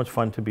was so much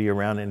fun to be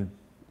around, and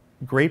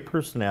great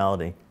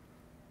personality.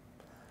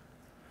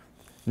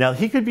 Now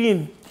he could be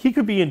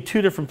in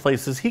two different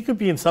places. He could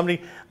be in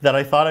somebody that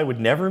I thought I would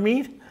never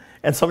meet,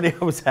 and somebody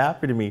I was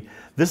happy to meet.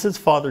 This is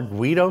Father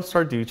Guido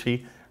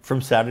Sarducci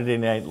from Saturday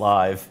Night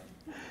Live,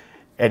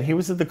 and he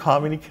was at the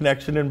Comedy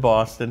Connection in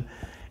Boston.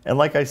 And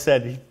like I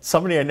said,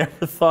 somebody I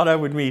never thought I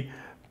would meet,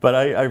 but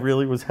I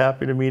really was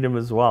happy to meet him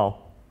as well.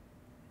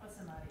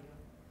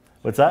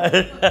 What's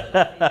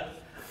that?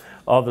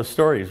 All the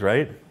stories,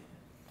 right?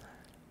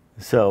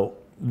 So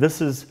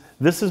this is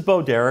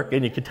Bo Derek,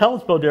 and you can tell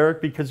it's Bo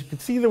Derek because you can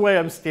see the way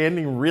I'm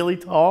standing really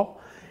tall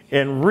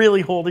and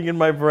really holding in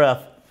my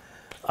breath.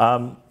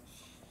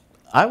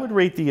 I would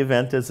rate the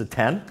event as a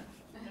 10.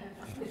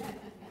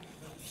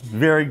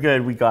 Very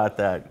good, we got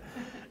that.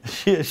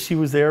 She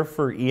was there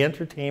for E!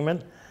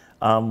 Entertainment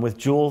with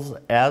Jules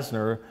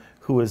Asner,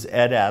 who is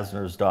Ed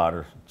Asner's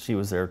daughter. She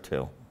was there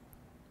too.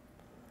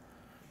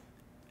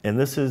 And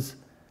this is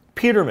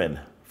Peterman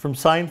from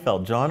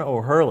Seinfeld, John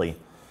O'Hurley.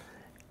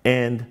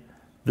 And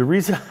the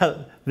reason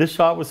this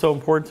shot was so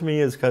important to me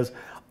is because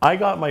I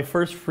got my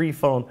first free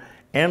phone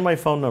and my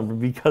phone number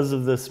because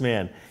of this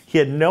man. He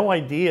had no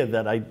idea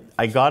that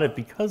I got it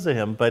because of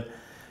him, but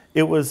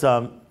it was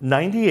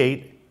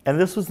 98, and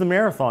this was the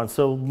marathon.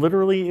 So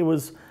literally it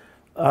was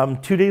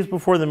 2 days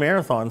before the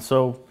marathon,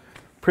 so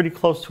pretty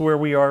close to where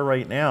we are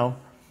right now.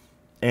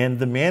 And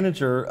the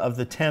manager of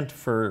the tent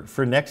for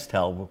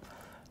Nextel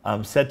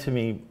said to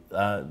me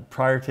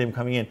prior to him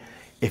coming in,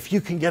 if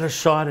you can get a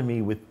shot of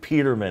me with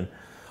Peterman,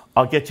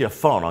 I'll get you a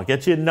phone, I'll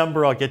get you a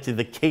number, I'll get you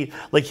the case.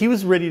 Like, he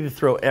was ready to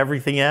throw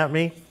everything at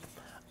me.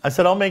 I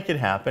said, I'll make it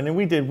happen, and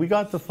we did. We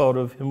got the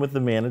photo of him with the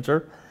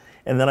manager,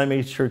 and then I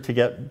made sure to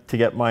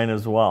get mine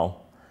as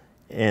well.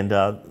 And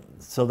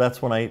so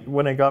that's when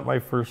I got my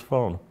first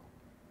phone.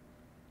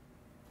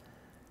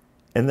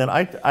 And then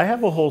I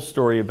have a whole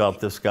story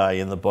about this guy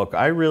in the book.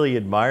 I really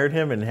admired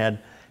him and had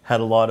a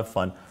lot of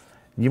fun.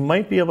 You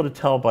might be able to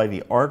tell by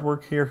the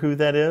artwork here who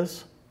that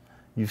is.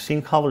 You've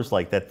seen colors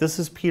like that. This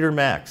is Peter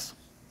Max.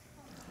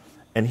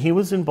 And he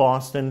was in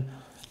Boston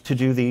to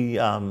do the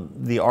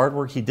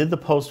artwork. He did the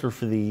poster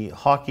for the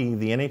hockey,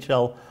 the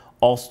NHL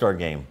All-Star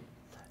Game.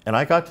 And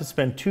I got to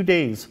spend 2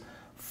 days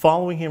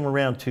following him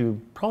around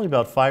to probably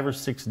about 5 or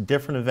 6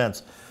 different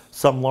events,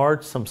 some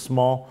large, some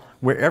small.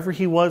 Wherever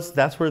he was,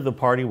 that's where the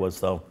party was,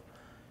 though.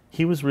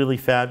 He was really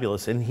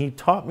fabulous, and he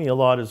taught me a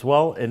lot as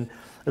well. And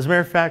as a matter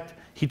of fact,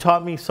 he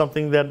taught me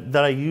something that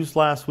I used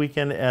last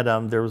weekend at,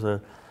 there was a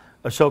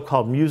show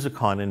called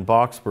Musicon in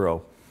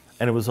Boxborough,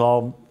 and it was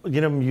all,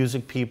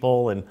 music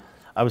people, and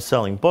I was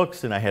selling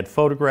books, and I had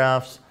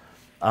photographs.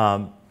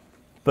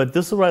 But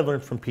this is what I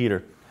learned from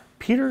Peter.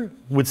 Peter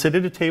would sit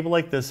at a table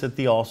like this at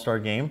the All-Star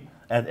Game,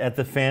 at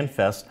the Fan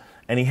Fest,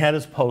 and he had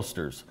his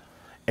posters.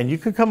 And you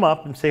could come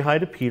up and say hi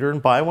to Peter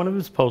and buy one of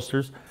his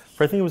posters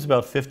for, I think it was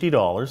about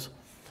 $50.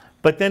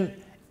 But then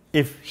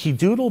if he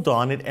doodled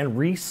on it and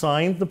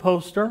re-signed the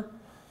poster,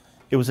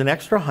 it was an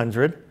extra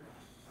 100,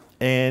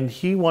 and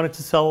he wanted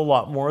to sell a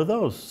lot more of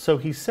those. So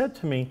he said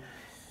to me,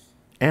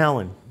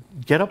 Allan,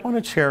 get up on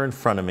a chair in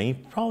front of me,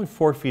 probably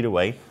 4 feet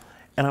away,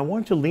 and I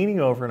want you leaning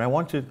over, and I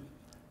want you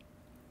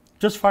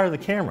just fire the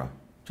camera,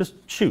 just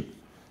shoot.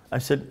 I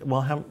said,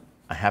 well,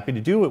 I'm happy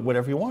to do it,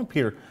 whatever you want,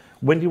 Peter.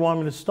 When do you want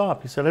me to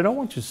stop? He said, I don't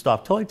want you to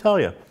stop till I tell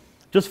you.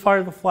 Just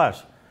fire the flash.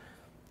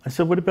 I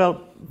said, what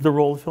about the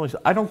roll of film? He said,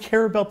 I don't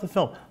care about the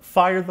film.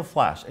 Fire the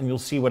flash and you'll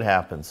see what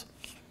happens.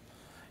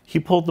 He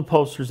pulled the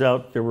posters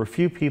out. There were a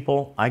few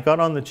people. I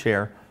got on the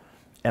chair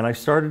and I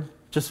started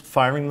just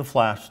firing the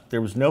flash. There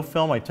was no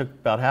film. I took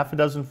about half a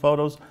dozen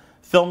photos.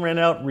 Film ran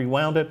out,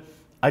 rewound it.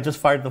 I just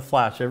fired the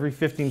flash every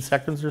 15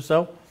 seconds or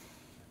so.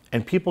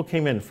 And people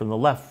came in from the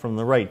left, from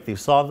the right. They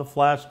saw the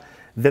flash.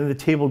 Then the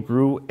table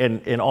grew,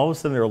 and all of a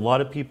sudden there were a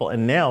lot of people.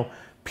 And now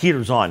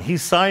Peter's on.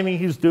 He's signing,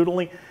 he's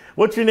doodling.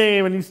 What's your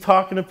name? And he's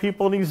talking to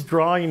people, and he's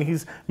drawing, and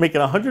he's making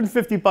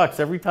 $150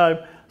 every time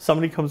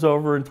somebody comes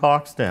over and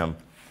talks to him.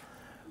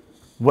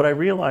 What I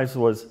realized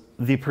was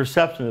the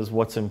perception is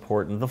what's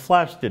important. The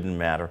flash didn't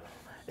matter.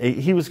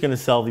 He was going to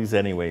sell these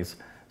anyways.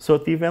 So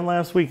at the event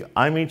last week,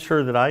 I made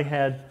sure that I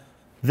had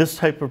this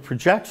type of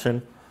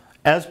projection.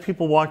 As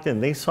people walked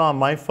in, they saw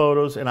my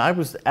photos, and I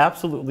was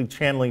absolutely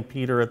channeling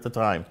Peter at the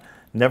time.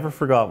 Never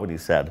forgot what he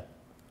said.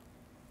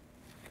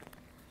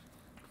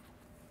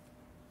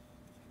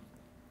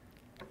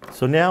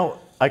 So now,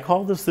 I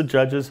call this the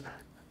judges.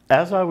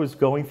 As I was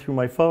going through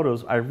my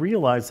photos, I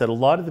realized that a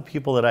lot of the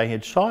people that I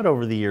had shot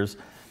over the years,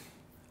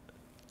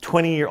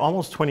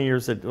 almost 20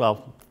 years at,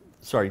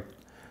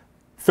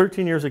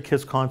 13 years at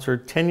Kiss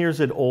Concert, 10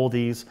 years at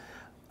Oldies.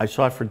 I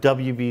shot for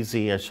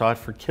WBZ, I shot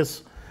for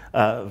Kiss,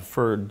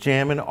 for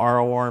Jammin',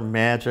 ROR,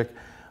 Magic,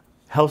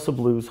 House of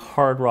Blues,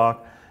 Hard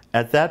Rock.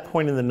 At that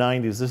point in the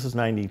 90s, this is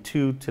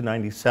 92 to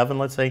 97,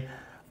 let's say,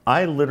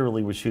 I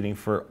literally was shooting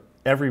for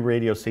every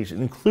radio station,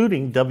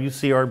 including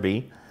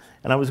WCRB,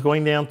 and I was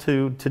going down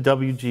to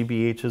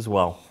WGBH as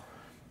well.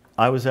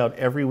 I was out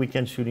every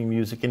weekend shooting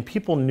music, and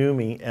people knew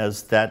me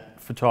as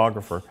that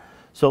photographer.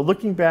 So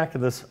looking back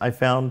at this, I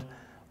found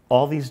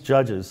all these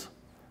judges.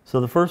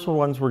 So the first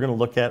ones we're going to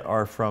look at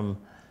are from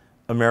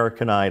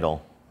American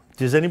Idol.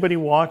 Does anybody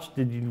watch?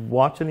 Did you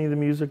watch any of the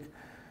music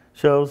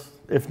shows?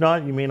 If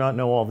not, you may not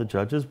know all the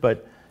judges,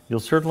 but you'll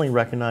certainly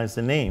recognize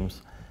the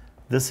names.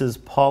 This is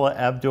Paula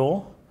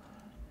Abdul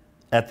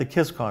at the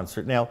Kiss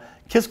Concert. Now,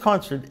 Kiss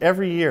Concert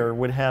every year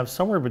would have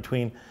somewhere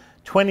between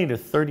 20 to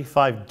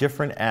 35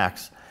 different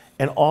acts,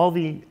 and all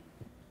the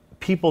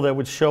people that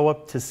would show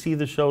up to see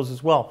the shows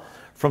as well,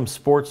 from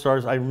sports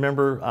stars. I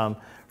remember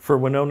for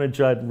Winona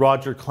Judd,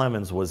 Roger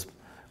Clemens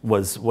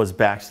was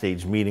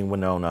backstage meeting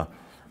Winona.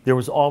 There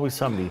was always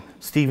somebody.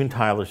 Steven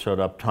Tyler showed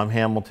up. Tom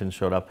Hamilton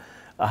showed up.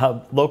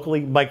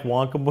 Locally, Mike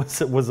Wonkum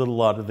was at a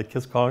lot of the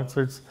Kiss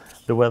concerts,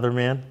 the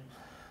weatherman.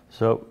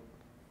 So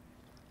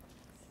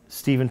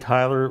Steven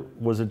Tyler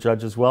was a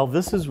judge as well.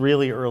 This is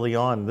really early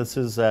on. This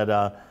is at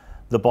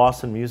the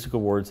Boston Music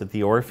Awards at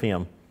the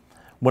Orpheum.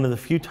 One of the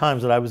few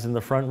times that I was in the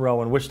front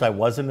row and wished I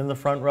wasn't in the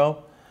front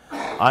row.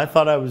 I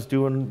thought I was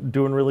doing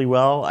really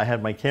well. I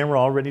had my camera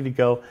all ready to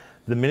go.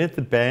 The minute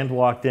the band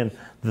walked in,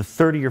 the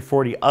 30 or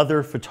 40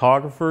 other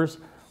photographers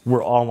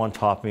were all on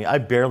top of me. I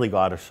barely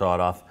got a shot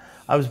off.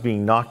 I was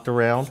being knocked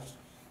around,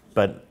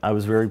 but I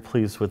was very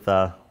pleased with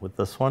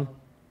this one.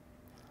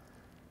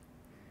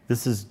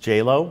 This is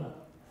J-Lo.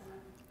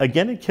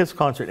 Again, a Kiss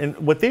concert. And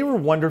what they were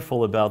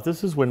wonderful about,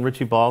 this is when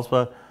Richie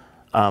Balsba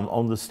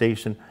owned the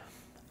station.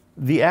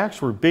 The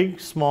acts were big,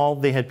 small.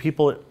 They had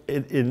people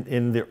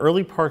in the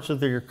early parts of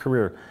their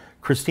career.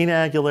 Christina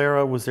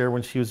Aguilera was there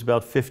when she was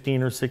about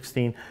 15 or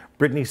 16.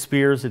 Britney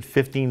Spears at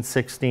 15,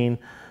 16.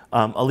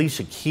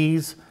 Alicia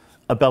Keys,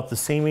 about the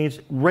same age,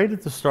 right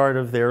at the start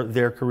of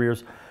their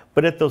careers.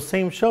 But at those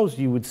same shows,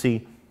 you would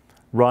see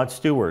Rod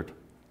Stewart,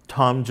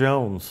 Tom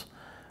Jones,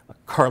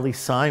 Carly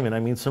Simon. I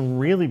mean, some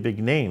really big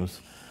names.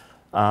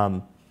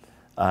 Well,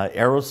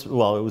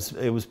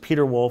 it was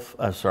Peter Wolf.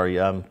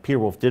 Peter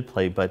Wolf did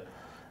play, but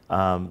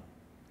trying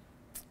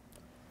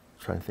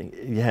to think.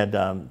 You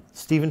had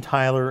Steven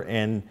Tyler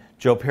and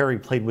Joe Perry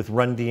played with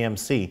Run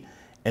DMC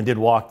and did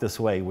Walk This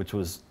Way, which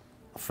was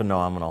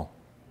phenomenal.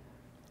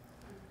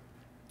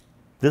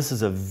 This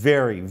is a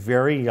very,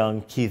 very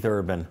young Keith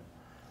Urban.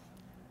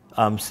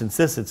 Since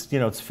this,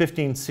 it's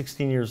 15,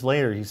 16 years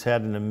later, he's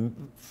had a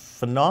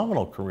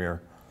phenomenal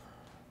career.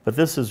 But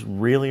this is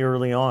really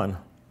early on.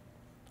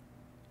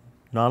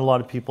 Not a lot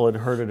of people had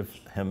heard of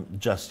him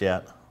just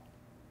yet.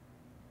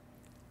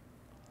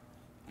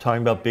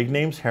 Talking about big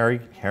names, Harry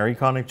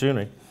Connick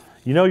Jr.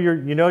 You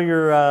know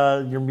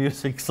your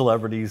music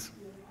celebrities.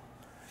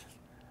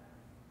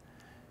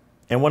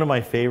 And one of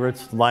my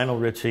favorites, Lionel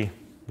Richie.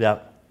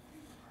 Yep.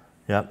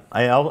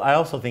 I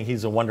also think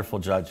he's a wonderful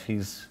judge.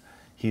 He's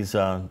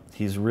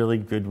really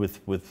good with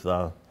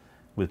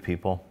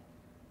people.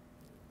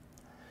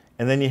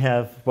 And then you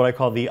have what I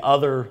call the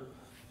other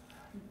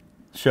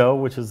show,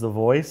 which is The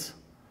Voice.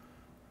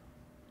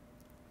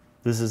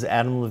 This is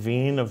Adam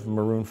Levine of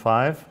Maroon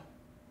 5.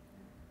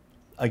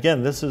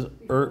 Again, this is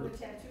Before the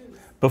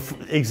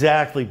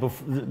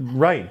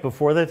tattoos.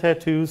 before the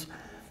tattoos,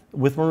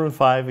 with Maroon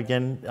 5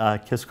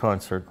 again, Kiss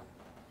concert.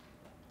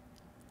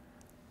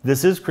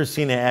 This is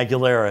Christina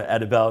Aguilera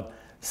at about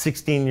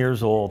 16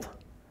 years old.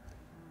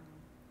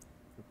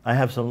 I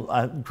have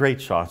some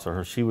great shots of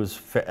her. She was,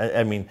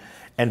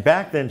 and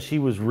back then she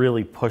was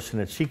really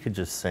pushing it. She could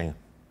just sing.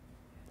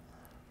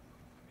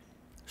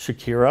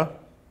 Shakira,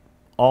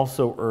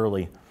 also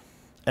early.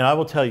 And I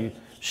will tell you,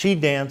 she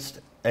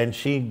danced, and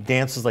she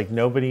dances like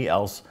nobody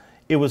else.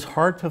 It was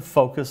hard to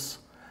focus,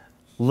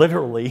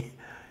 literally,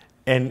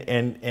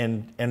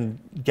 and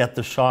get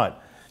the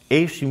shot.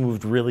 She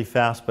moved really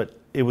fast, but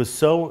it was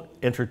so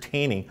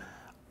entertaining,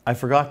 I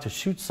forgot to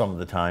shoot some of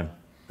the time.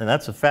 And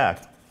that's a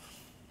fact.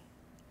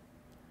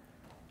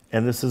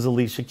 And this is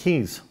Alicia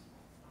Keys.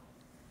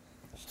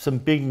 Some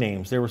big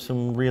names. There were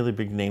some really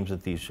big names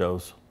at these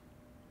shows.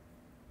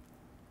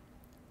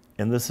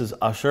 And this is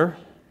Usher.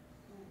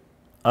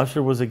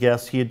 Usher was a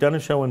guest. He had done a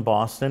show in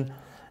Boston,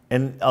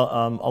 and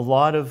a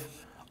lot of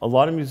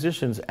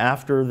musicians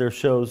after their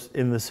shows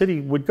in the city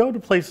would go to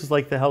places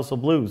like the House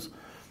of Blues.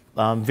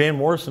 Van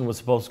Morrison was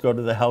supposed to go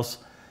to the house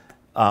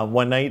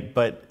one night,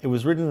 but it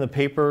was written in the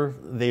paper.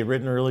 They had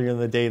written earlier in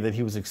the day that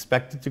he was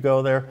expected to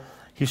go there.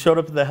 He showed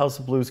up at the House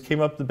of Blues, came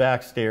up the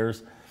back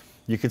stairs.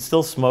 You could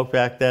still smoke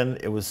back then.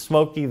 It was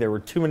smoky. There were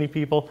too many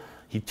people.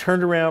 He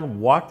turned around,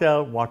 walked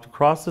out, walked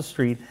across the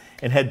street,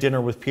 and had dinner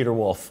with Peter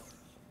Wolf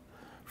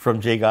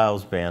from Jay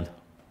Giles' band.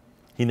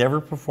 He never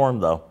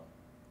performed, though.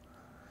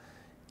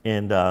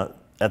 And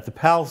at the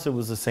Palace, it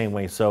was the same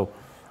way. So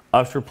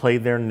Usher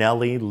played there,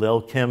 Nelly,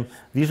 Lil Kim.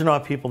 These are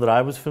not people that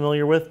I was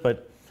familiar with,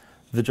 but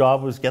the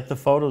job was get the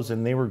photos,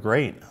 and they were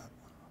great.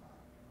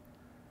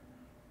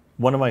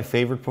 One of my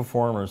favorite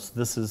performers.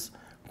 This is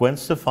Gwen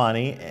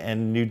Stefani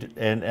and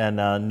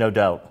No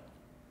Doubt.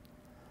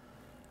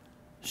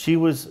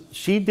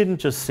 She didn't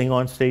just sing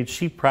on stage,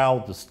 she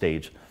prowled the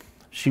stage.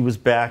 She was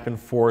back and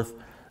forth,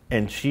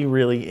 and she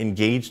really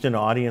engaged an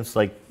audience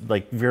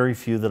like very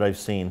few that I've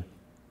seen.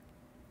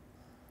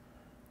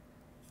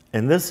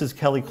 And this is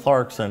Kelly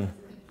Clarkson.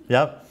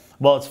 Yep.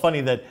 Well, it's funny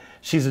that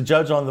she's a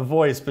judge on The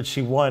Voice, but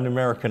she won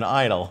American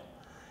Idol.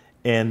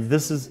 And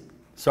this is,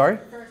 sorry?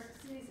 First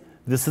season.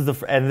 This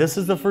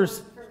is the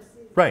first,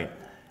 right.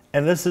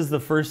 And this is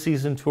the first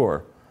season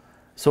tour.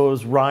 So it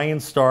was Ryan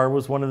Starr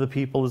was one of the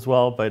people as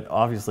well, but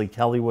obviously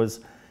Kelly was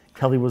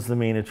the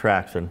main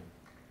attraction.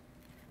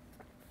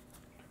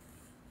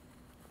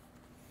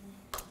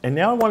 And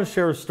now I want to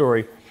share a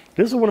story.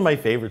 This is one of my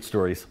favorite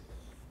stories.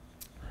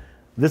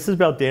 This is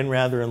about Dan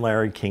Rather and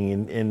Larry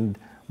King. And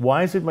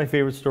why is it my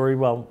favorite story?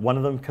 Well, one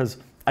of them, because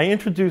I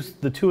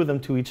introduced the two of them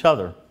to each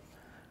other.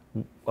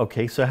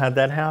 Okay, so how'd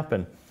that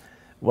happen?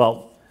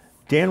 Well,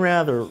 Dan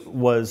Rather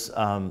was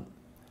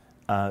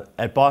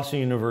at Boston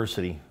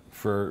University.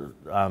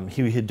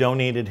 He had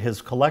donated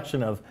his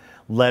collection of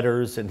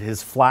letters and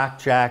his flak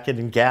jacket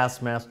and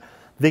gas mask.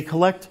 They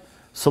collect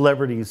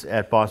celebrities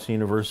at Boston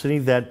University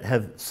that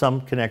have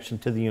some connection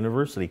to the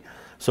university.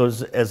 So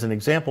as an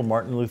example,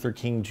 Martin Luther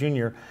King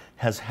Jr.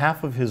 has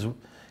half of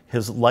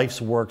his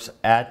life's works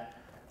at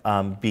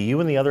BU,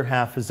 and the other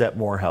half is at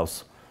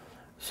Morehouse.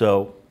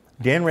 So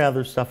Dan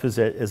Rather's stuff is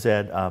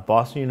at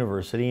Boston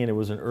University, and it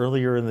was an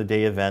earlier in the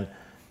day event.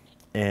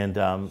 And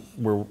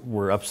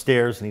we're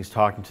upstairs, and he's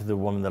talking to the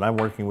woman that I'm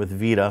working with,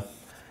 Vita,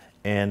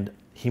 and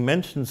he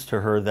mentions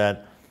to her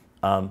that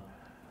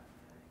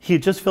he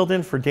had just filled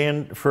in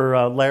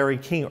for Larry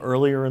King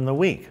earlier in the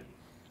week.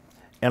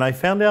 And I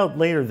found out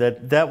later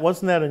that that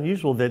wasn't that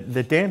unusual,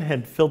 that Dan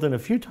had filled in a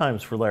few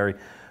times for Larry,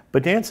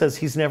 but Dan says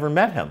he's never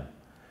met him.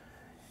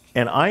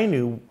 And I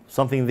knew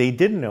something they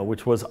didn't know,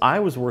 which was I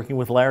was working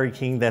with Larry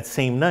King that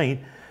same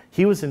night.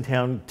 He was in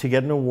town to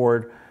get an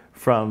award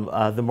from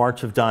the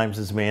March of Dimes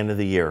as Man of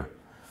the Year.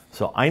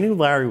 So I knew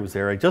Larry was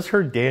there. I just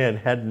heard Dan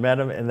hadn't met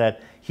him and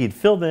that he'd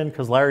filled in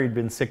because Larry had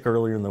been sick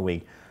earlier in the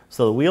week.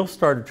 So the wheels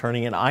started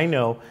turning, and I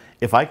know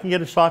if I can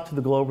get a shot to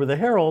the Globe or the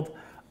Herald,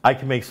 I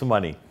can make some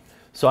money.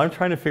 So I'm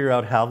trying to figure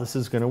out how this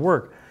is going to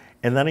work.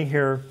 And then I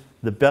hear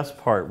the best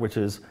part, which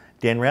is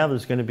Dan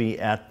Rather's going to be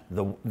at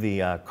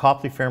the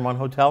Copley Fairmont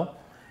Hotel,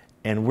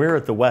 and we're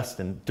at the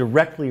Westin,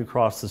 directly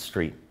across the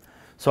street.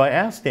 So I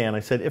asked Dan, I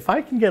said, if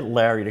I can get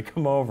Larry to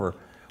come over,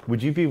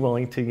 would you be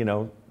willing to, you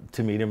know,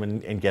 to meet him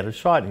and get a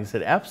shot? And he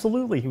said,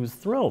 absolutely. He was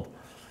thrilled.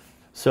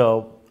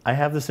 So I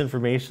have this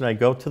information. I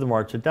go to the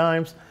March of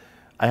Dimes.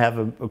 I have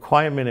a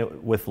quiet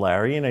minute with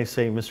Larry, and I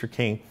say, Mr.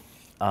 King,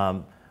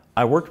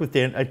 I worked with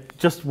Dan,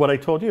 just what I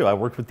told you. I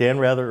worked with Dan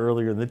Rather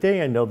earlier in the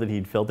day. I know that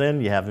he'd filled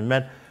in. You haven't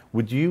met.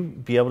 Would you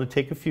be able to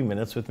take a few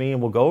minutes with me,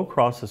 and we'll go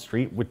across the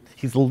street.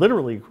 He's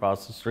literally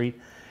across the street,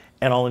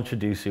 and I'll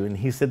introduce you. And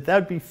he said,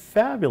 that'd be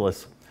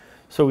fabulous.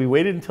 So we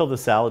waited until the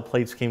salad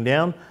plates came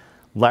down.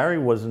 Larry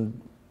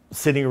wasn't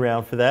sitting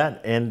around for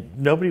that, and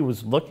nobody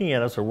was looking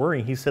at us or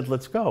worrying. He said,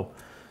 let's go.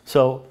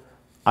 So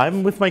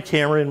I'm with my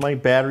camera and my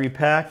battery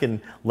pack, and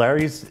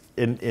Larry's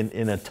in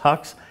a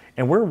tux,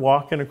 and we're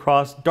walking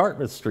across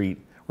Dartmouth Street,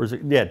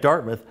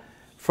 Dartmouth,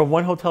 from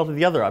one hotel to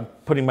the other. I'm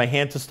putting my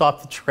hand to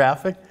stop the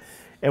traffic,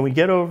 and we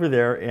get over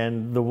there,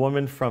 and the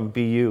woman from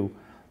BU,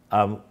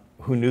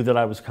 who knew that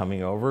I was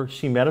coming over,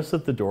 she met us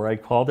at the door. I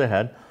called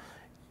ahead.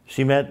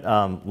 She met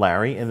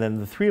Larry, and then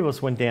the three of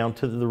us went down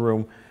to the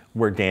room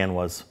where Dan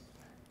was.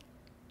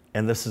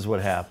 And this is what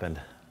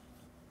happened.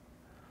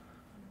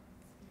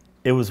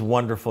 It was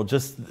wonderful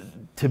just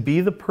to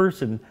be the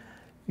person,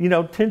 you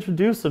know, to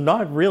introduce them.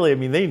 Not really, I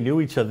mean, they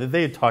knew each other.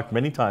 They had talked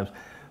many times,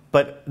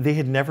 but they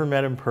had never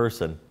met in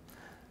person.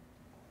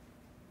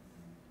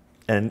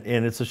 And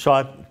it's a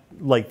shot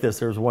like this.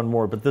 There's one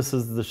more, but this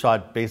is the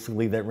shot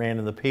basically that ran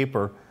in the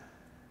paper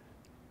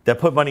that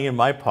put money in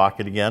my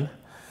pocket again.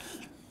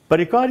 But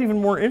it got even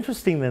more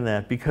interesting than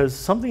that, because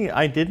something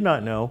I did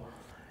not know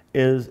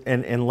is,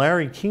 and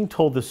Larry King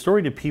told this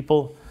story to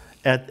people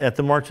at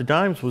the March of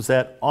Dimes, was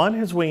that on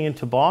his way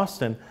into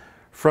Boston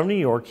from New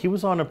York, he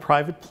was on a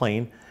private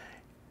plane,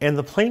 and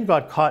the plane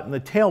got caught in the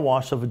tail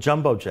wash of a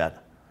jumbo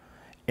jet.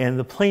 And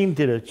the plane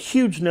did a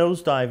huge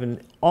nosedive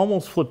and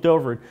almost flipped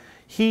over.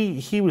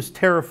 He was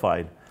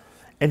terrified.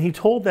 And he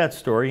told that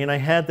story, and I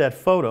had that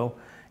photo,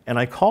 and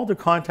I called a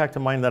contact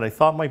of mine that I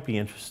thought might be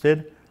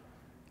interested,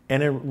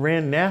 and it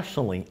ran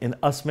nationally in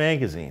Us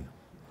magazine.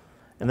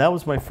 And that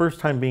was my first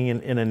time being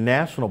in a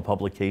national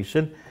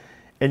publication.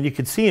 And you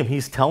could see him,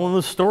 he's telling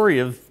the story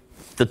of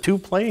the two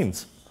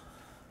planes.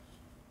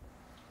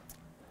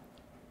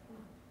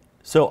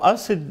 So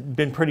Us had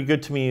been pretty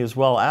good to me as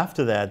well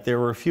after that. There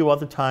were a few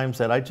other times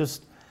that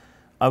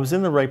I was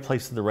in the right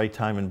place at the right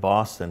time in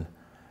Boston.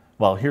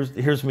 Well,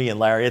 here's me and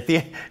Larry. At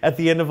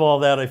the end of all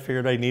that, I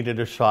figured I needed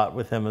a shot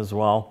with him as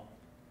well.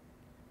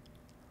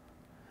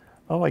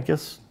 Oh, I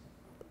guess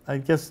I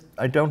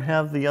don't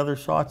have the other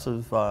shots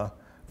of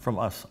from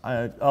Us.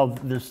 Oh,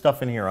 there's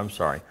stuff in here. I'm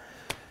sorry.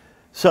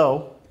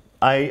 So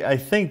I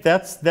think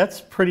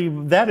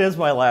that is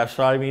my last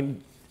shot. I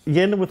mean,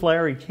 you end with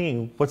Larry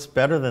King. What's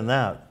better than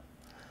that?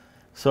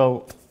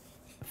 So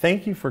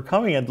thank you for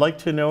coming. I'd like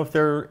to know if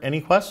there are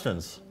any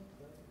questions.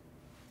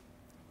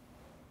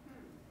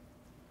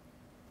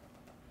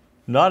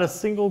 Not a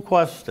single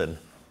question.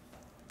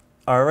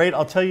 All right,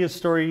 I'll tell you a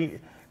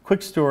story,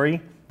 quick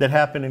story that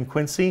happened in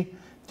Quincy.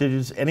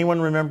 Does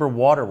anyone remember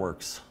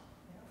Waterworks?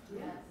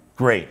 Yes.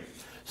 Great.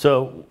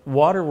 So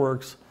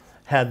Waterworks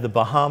had the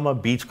Bahama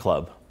Beach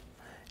Club,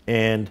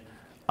 and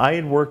I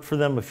had worked for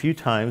them a few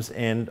times,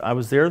 and I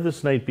was there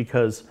this night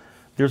because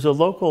there's a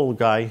local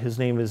guy, his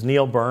name is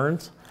Neil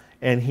Burns,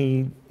 and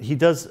he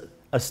does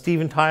a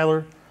Steven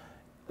Tyler,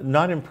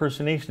 not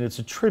impersonation, it's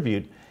a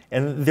tribute,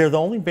 and they're the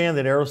only band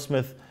that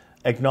Aerosmith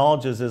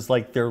acknowledges as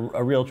like they're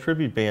a real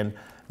tribute band.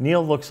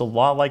 Neil looks a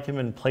lot like him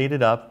and played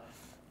it up,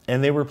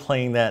 and they were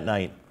playing that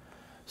night.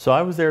 So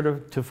I was there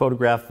to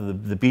photograph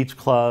the Beach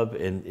Club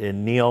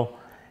and Neil,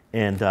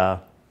 and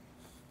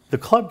the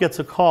club gets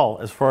a call,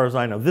 as far as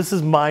I know. This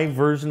is my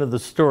version of the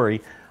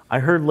story. I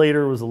heard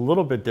later it was a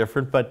little bit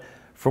different, but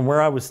from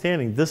where I was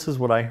standing, this is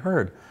what I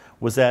heard,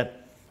 was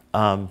that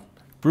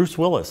Bruce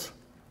Willis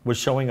was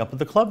showing up at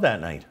the club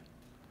that night.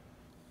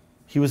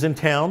 He was in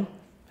town.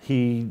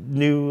 He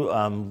knew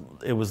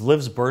it was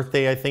Liv's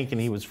birthday, I think,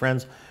 and he was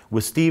friends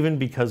with Steven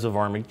because of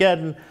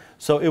Armageddon.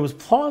 So it was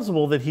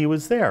plausible that he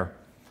was there.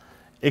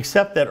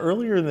 Except that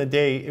earlier in the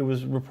day, it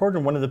was reported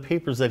in one of the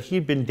papers that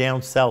he'd been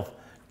down south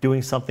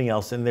doing something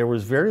else, and there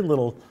was very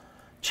little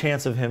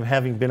chance of him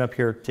having been up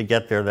here to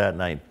get there that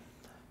night.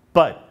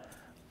 But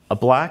a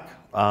black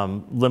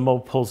limo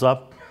pulls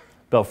up,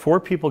 about 4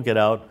 people get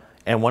out,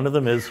 and one of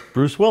them is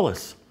Bruce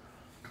Willis.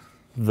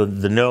 The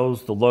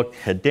nose, the look,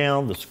 head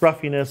down, the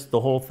scruffiness, the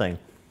whole thing.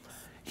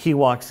 He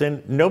walks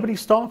in, nobody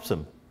stops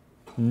him.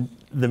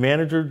 The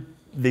manager,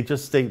 they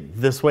just stay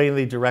this way and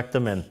they direct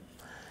him in.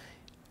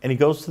 And he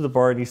goes to the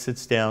bar and he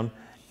sits down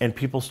and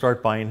people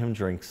start buying him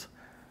drinks.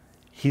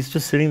 He's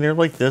just sitting there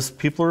like this.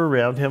 People are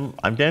around him.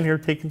 I'm down here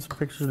taking some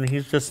pictures and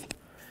he's just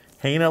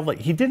hanging out. Like,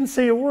 he didn't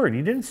say a word.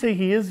 He didn't say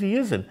he is, he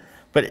isn't.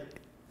 But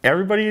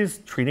everybody is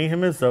treating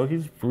him as though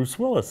he's Bruce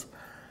Willis.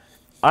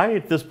 I,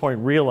 at this point,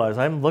 realize,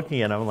 I'm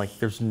looking at him, I'm like,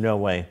 there's no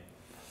way.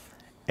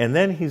 And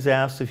then he's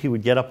asked if he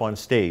would get up on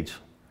stage.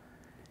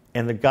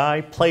 And the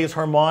guy plays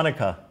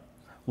harmonica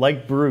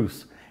like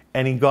Bruce.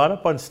 And he got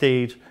up on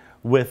stage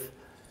with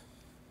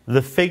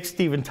the fake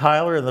Steven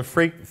Tyler and the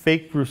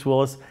fake Bruce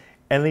Willis.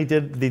 And they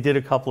did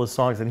a couple of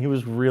songs, and he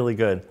was really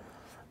good.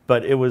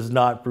 But it was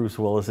not Bruce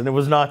Willis, and it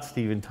was not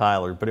Steven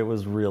Tyler, but it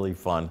was really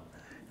fun.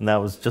 And that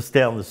was just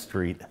down the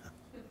street.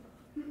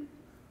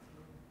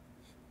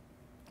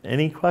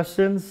 Any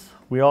questions?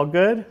 We all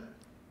good?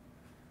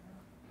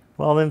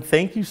 Well then,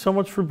 thank you so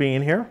much for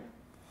being here.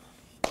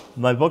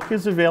 My book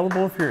is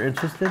available if you're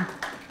interested.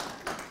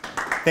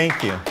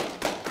 Thank you.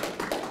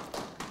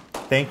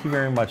 Thank you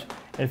very much.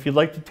 And if you'd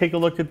like to take a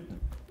look at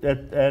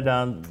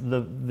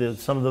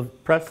some of the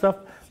press stuff,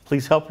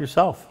 please help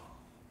yourself.